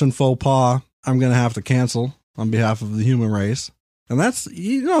fashion faux pas I'm going to have to cancel on behalf of the human race. And that's,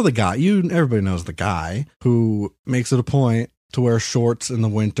 you know, the guy, everybody knows the guy who makes it a point to wear shorts in the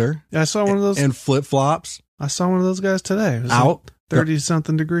winter. Yeah, I saw one of those. And flip-flops. I saw one of those guys today. It was out. Like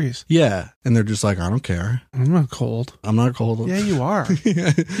 30-something degrees. Yeah. And they're just like, I don't care. I'm not cold. I'm not cold. Yeah, you are.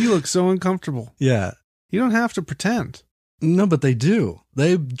 You look so uncomfortable. Yeah. You don't have to pretend. No, but they do.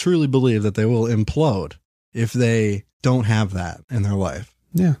 They truly believe that they will implode if they don't have that in their life.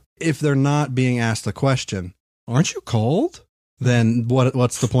 Yeah. If they're not being asked the question, aren't you cold? Then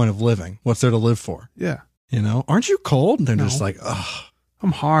what's the point of living? What's there to live for? Yeah. You know, aren't you cold? And they're No. just like, ugh.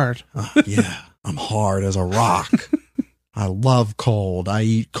 I'm hard. Yeah, I'm hard as a rock. I love cold. I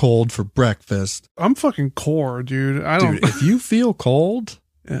eat cold for breakfast. I'm fucking core, dude. I don't. Dude, if you feel cold,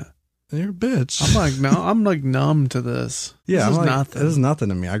 yeah, you're a bitch. I'm like numb to this. Yeah, this is nothing. This is nothing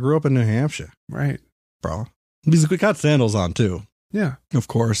to me. I grew up in New Hampshire. Right. Bro. Because we got sandals on too. Yeah. Of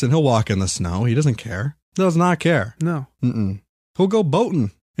course. And he'll walk in the snow. He doesn't care. Does not care. No. Mm-mm. He'll go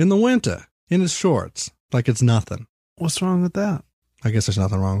boating in the winter in his shorts like it's nothing. What's wrong with that? I guess there's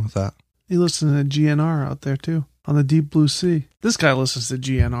nothing wrong with that. You listen to GNR out there too, on the deep blue sea. This guy listens to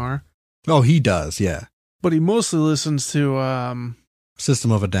GNR. Oh, he does, yeah. But he mostly listens to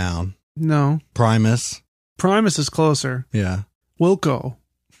System of a Down. No. Primus. Primus is closer. Yeah. Wilco.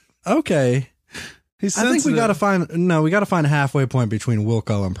 Okay. He's I think we got to find a halfway point between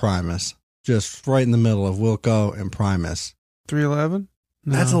Wilco and Primus. Just right in the middle of Wilco and Primus. 311?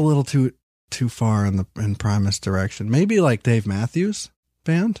 No. That's a little too far in Primus direction. Maybe like Dave Matthews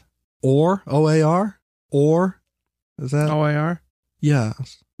Band or OAR or is that OAR? Yeah.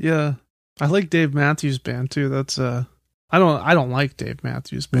 Yeah. I like Dave Matthews Band too. That's I don't like Dave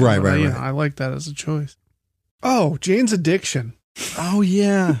Matthews Band. Right. I like that as a choice. Oh, Jane's Addiction. Oh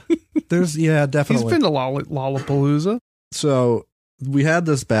yeah. There's definitely. He's been to Lollapalooza. So we had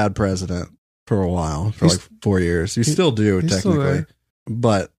this bad president for a while, for like 4 years. You still do technically,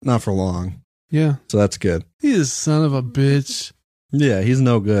 but not for long. Yeah. So that's good. He is son of a bitch. Yeah, he's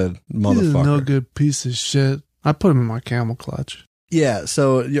no good motherfucker. He's no good piece of shit. I put him in my camel clutch. Yeah.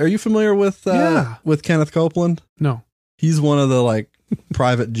 So are you familiar with Kenneth Copeland? No. He's one of the like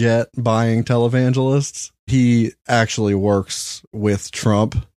private jet buying televangelists. He actually works with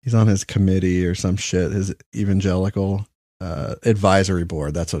Trump. He's on his committee or some shit, his evangelical advisory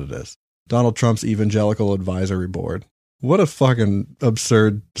board. That's what it is. Donald Trump's evangelical advisory board. What a fucking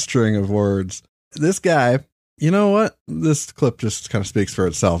absurd string of words. This guy, you know what? This clip just kind of speaks for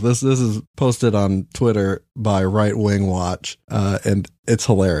itself. This is posted on Twitter by Right Wing Watch, and it's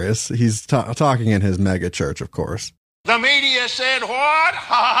hilarious. He's talking in his mega church, of course. The media said what?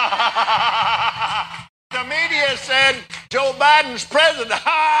 The media said Joe Biden's president.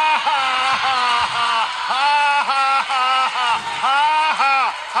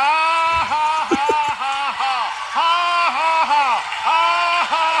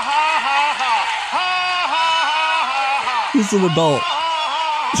 He's an adult.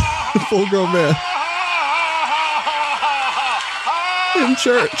 Full grown man. In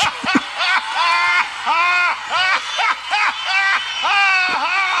church.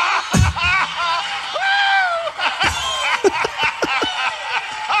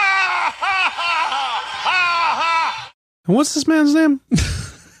 And what's this man's name?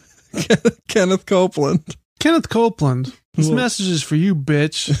 Kenneth Copeland. Kenneth Copeland. This message is for you,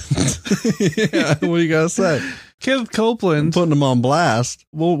 bitch. Yeah, what do you gotta say? Kenneth Copeland. I'm putting him on blast.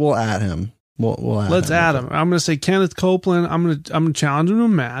 We'll add him. Let's add him. I'm gonna say Kenneth Copeland. I'm gonna challenge him to a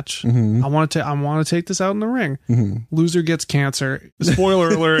match. Mm-hmm. I want to take this out in the ring. Mm-hmm. Loser gets cancer. Spoiler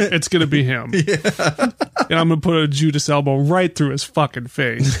alert! It's gonna be him. Yeah. And I'm gonna put a Judas elbow right through his fucking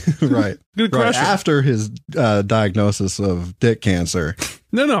face. Right. I'm gonna crush him. After his diagnosis of dick cancer.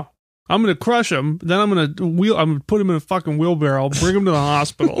 No. I'm gonna crush him. Then I'm gonna put him in a fucking wheelbarrow. Bring him to the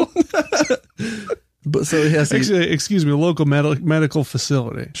hospital. But so he has excuse me, a local medical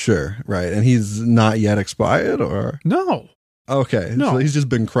facility. Sure, right. And he's not yet expired, or no? Okay, no. So he's just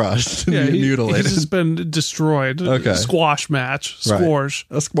been crushed, and mutilated. He's just been destroyed. Okay, squash match, squash,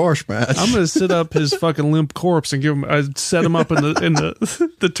 right. A squash match. I'm gonna sit up his fucking limp corpse and set him up in the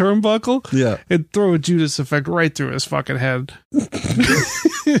turnbuckle. Yeah, and throw a Judas effect right through his fucking head.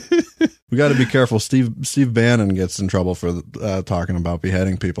 We got to be careful. Steve Bannon gets in trouble for talking about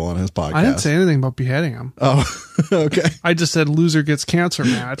beheading people on his podcast. I didn't say anything about beheading him. Oh, okay. I just said loser gets cancer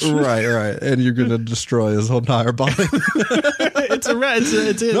match. Right. And you're going to destroy his whole entire body. It's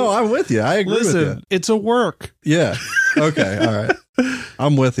No, I'm with you. I agree with you. It's a work. Yeah. Okay. All right.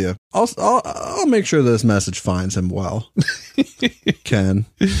 I'm with you. I'll make sure this message finds him well. Ken.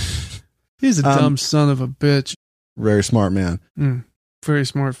 He's a dumb son of a bitch. Very smart man. Very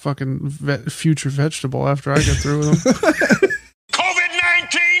smart fucking future vegetable after I get through with him.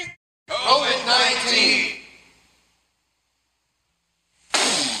 COVID-19! COVID-19!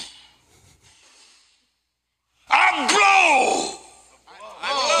 I blow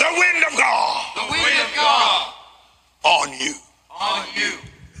the wind of God. The wind of God. On you. On you.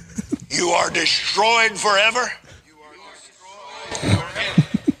 You are destroyed forever. You are destroyed forever.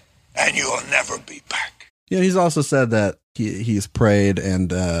 And you will never be back. Yeah, he's also said that he's prayed, and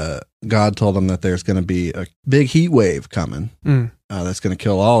God told him that there's going to be a big heat wave coming that's going to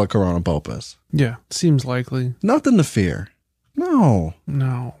kill all the coronapopus. Yeah, seems likely. Nothing to fear. No.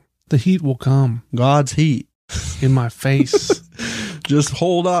 The heat will come. God's heat. In my face. Just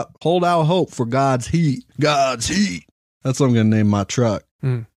hold out hope for God's heat. God's heat. That's what I'm going to name my truck.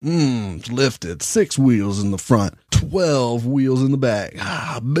 It's lifted. 6 wheels in the front, 12 wheels in the back.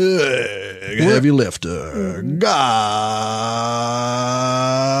 Big heavy lifter. God's.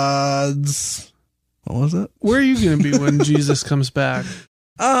 What was it? Where are you going to be when Jesus comes back?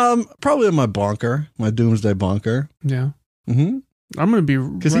 Probably in my bunker, my doomsday bunker. Yeah. Mm-hmm. I'm going to be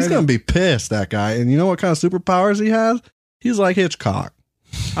because he's going to be pissed, that guy. And you know what kind of superpowers he has? He's like Hitchcock.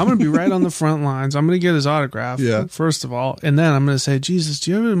 I'm going to be right on the front lines. I'm going to get his autograph, first of all. And then I'm going to say, Jesus,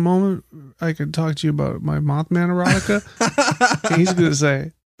 do you have a moment I could talk to you about my Mothman erotica? And he's going to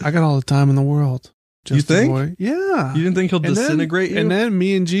say, I got all the time in the world. You think? Boy. Yeah. You didn't think he'll disintegrate you? And then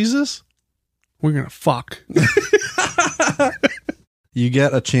me and Jesus, we're going to fuck. You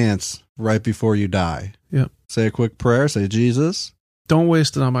get a chance right before you die. Yep. Say a quick prayer. Say, Jesus. Don't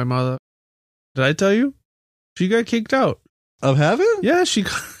waste it on my mother. Did I tell you? She got kicked out. Of heaven? Yeah, she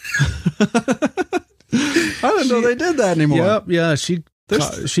got... I didn't know they did that anymore. Yep, yeah, she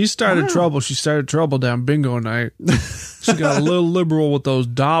started trouble. She started trouble down bingo night. She got a little liberal with those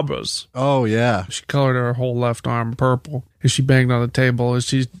daubas. Oh, yeah. She colored her whole left arm purple. And she banged on the table and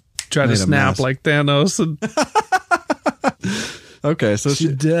she tried to snap like Thanos. And okay, so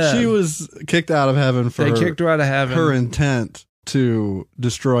she was kicked out of heaven for kicked her out of heaven. Her intent to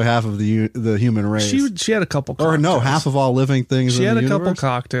destroy half of the human race. She had a couple cocktails. Or no, half of all living things She in had the a couple universe?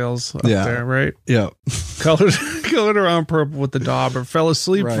 cocktails up there, right? Yeah. Colored her on purple with the dauber. Fell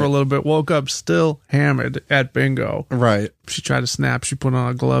asleep Right. for a little bit. Woke up still hammered at bingo. Right. She tried to snap. She put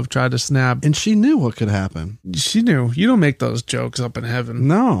on a glove, tried to snap. And she knew what could happen. She knew. You don't make those jokes up in heaven.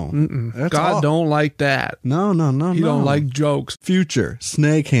 No. Mm-mm. God don't like that. No. He don't like jokes. Future,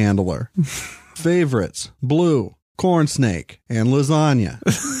 snake handler. Favorites, blue, corn snake, and lasagna.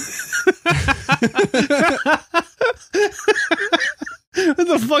 What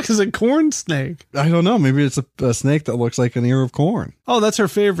the fuck is a corn snake? I don't know. Maybe it's a snake that looks like an ear of corn. Oh, that's her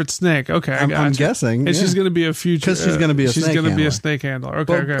favorite snake. Okay, I'm guessing. And she's going to be a future. Because she's going to be a snake handler. She's going to be a snake handler.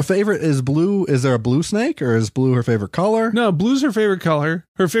 Okay, But okay. favorite is blue. Is there a blue snake or is blue her favorite color? No, blue's her favorite color.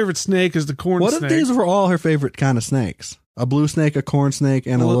 Her favorite snake is the corn What snake. if these were all her favorite kind of snakes? A blue snake, a corn snake,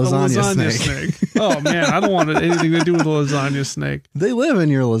 and a lasagna snake. Oh, man, I don't want anything to do with a lasagna snake. They live in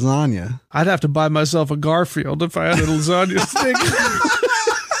your lasagna. I'd have to buy myself a Garfield if I had a lasagna snake.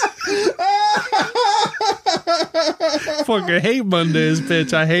 Fucking hate Mondays,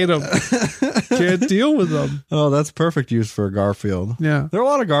 bitch. I hate them. Can't deal with them. Oh, that's perfect use for a Garfield. Yeah. There are a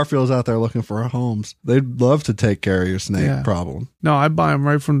lot of Garfields out there looking for homes. They'd love to take care of your snake problem. No, I buy them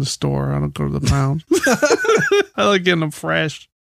right from the store. I don't go to the pound. I like getting them fresh.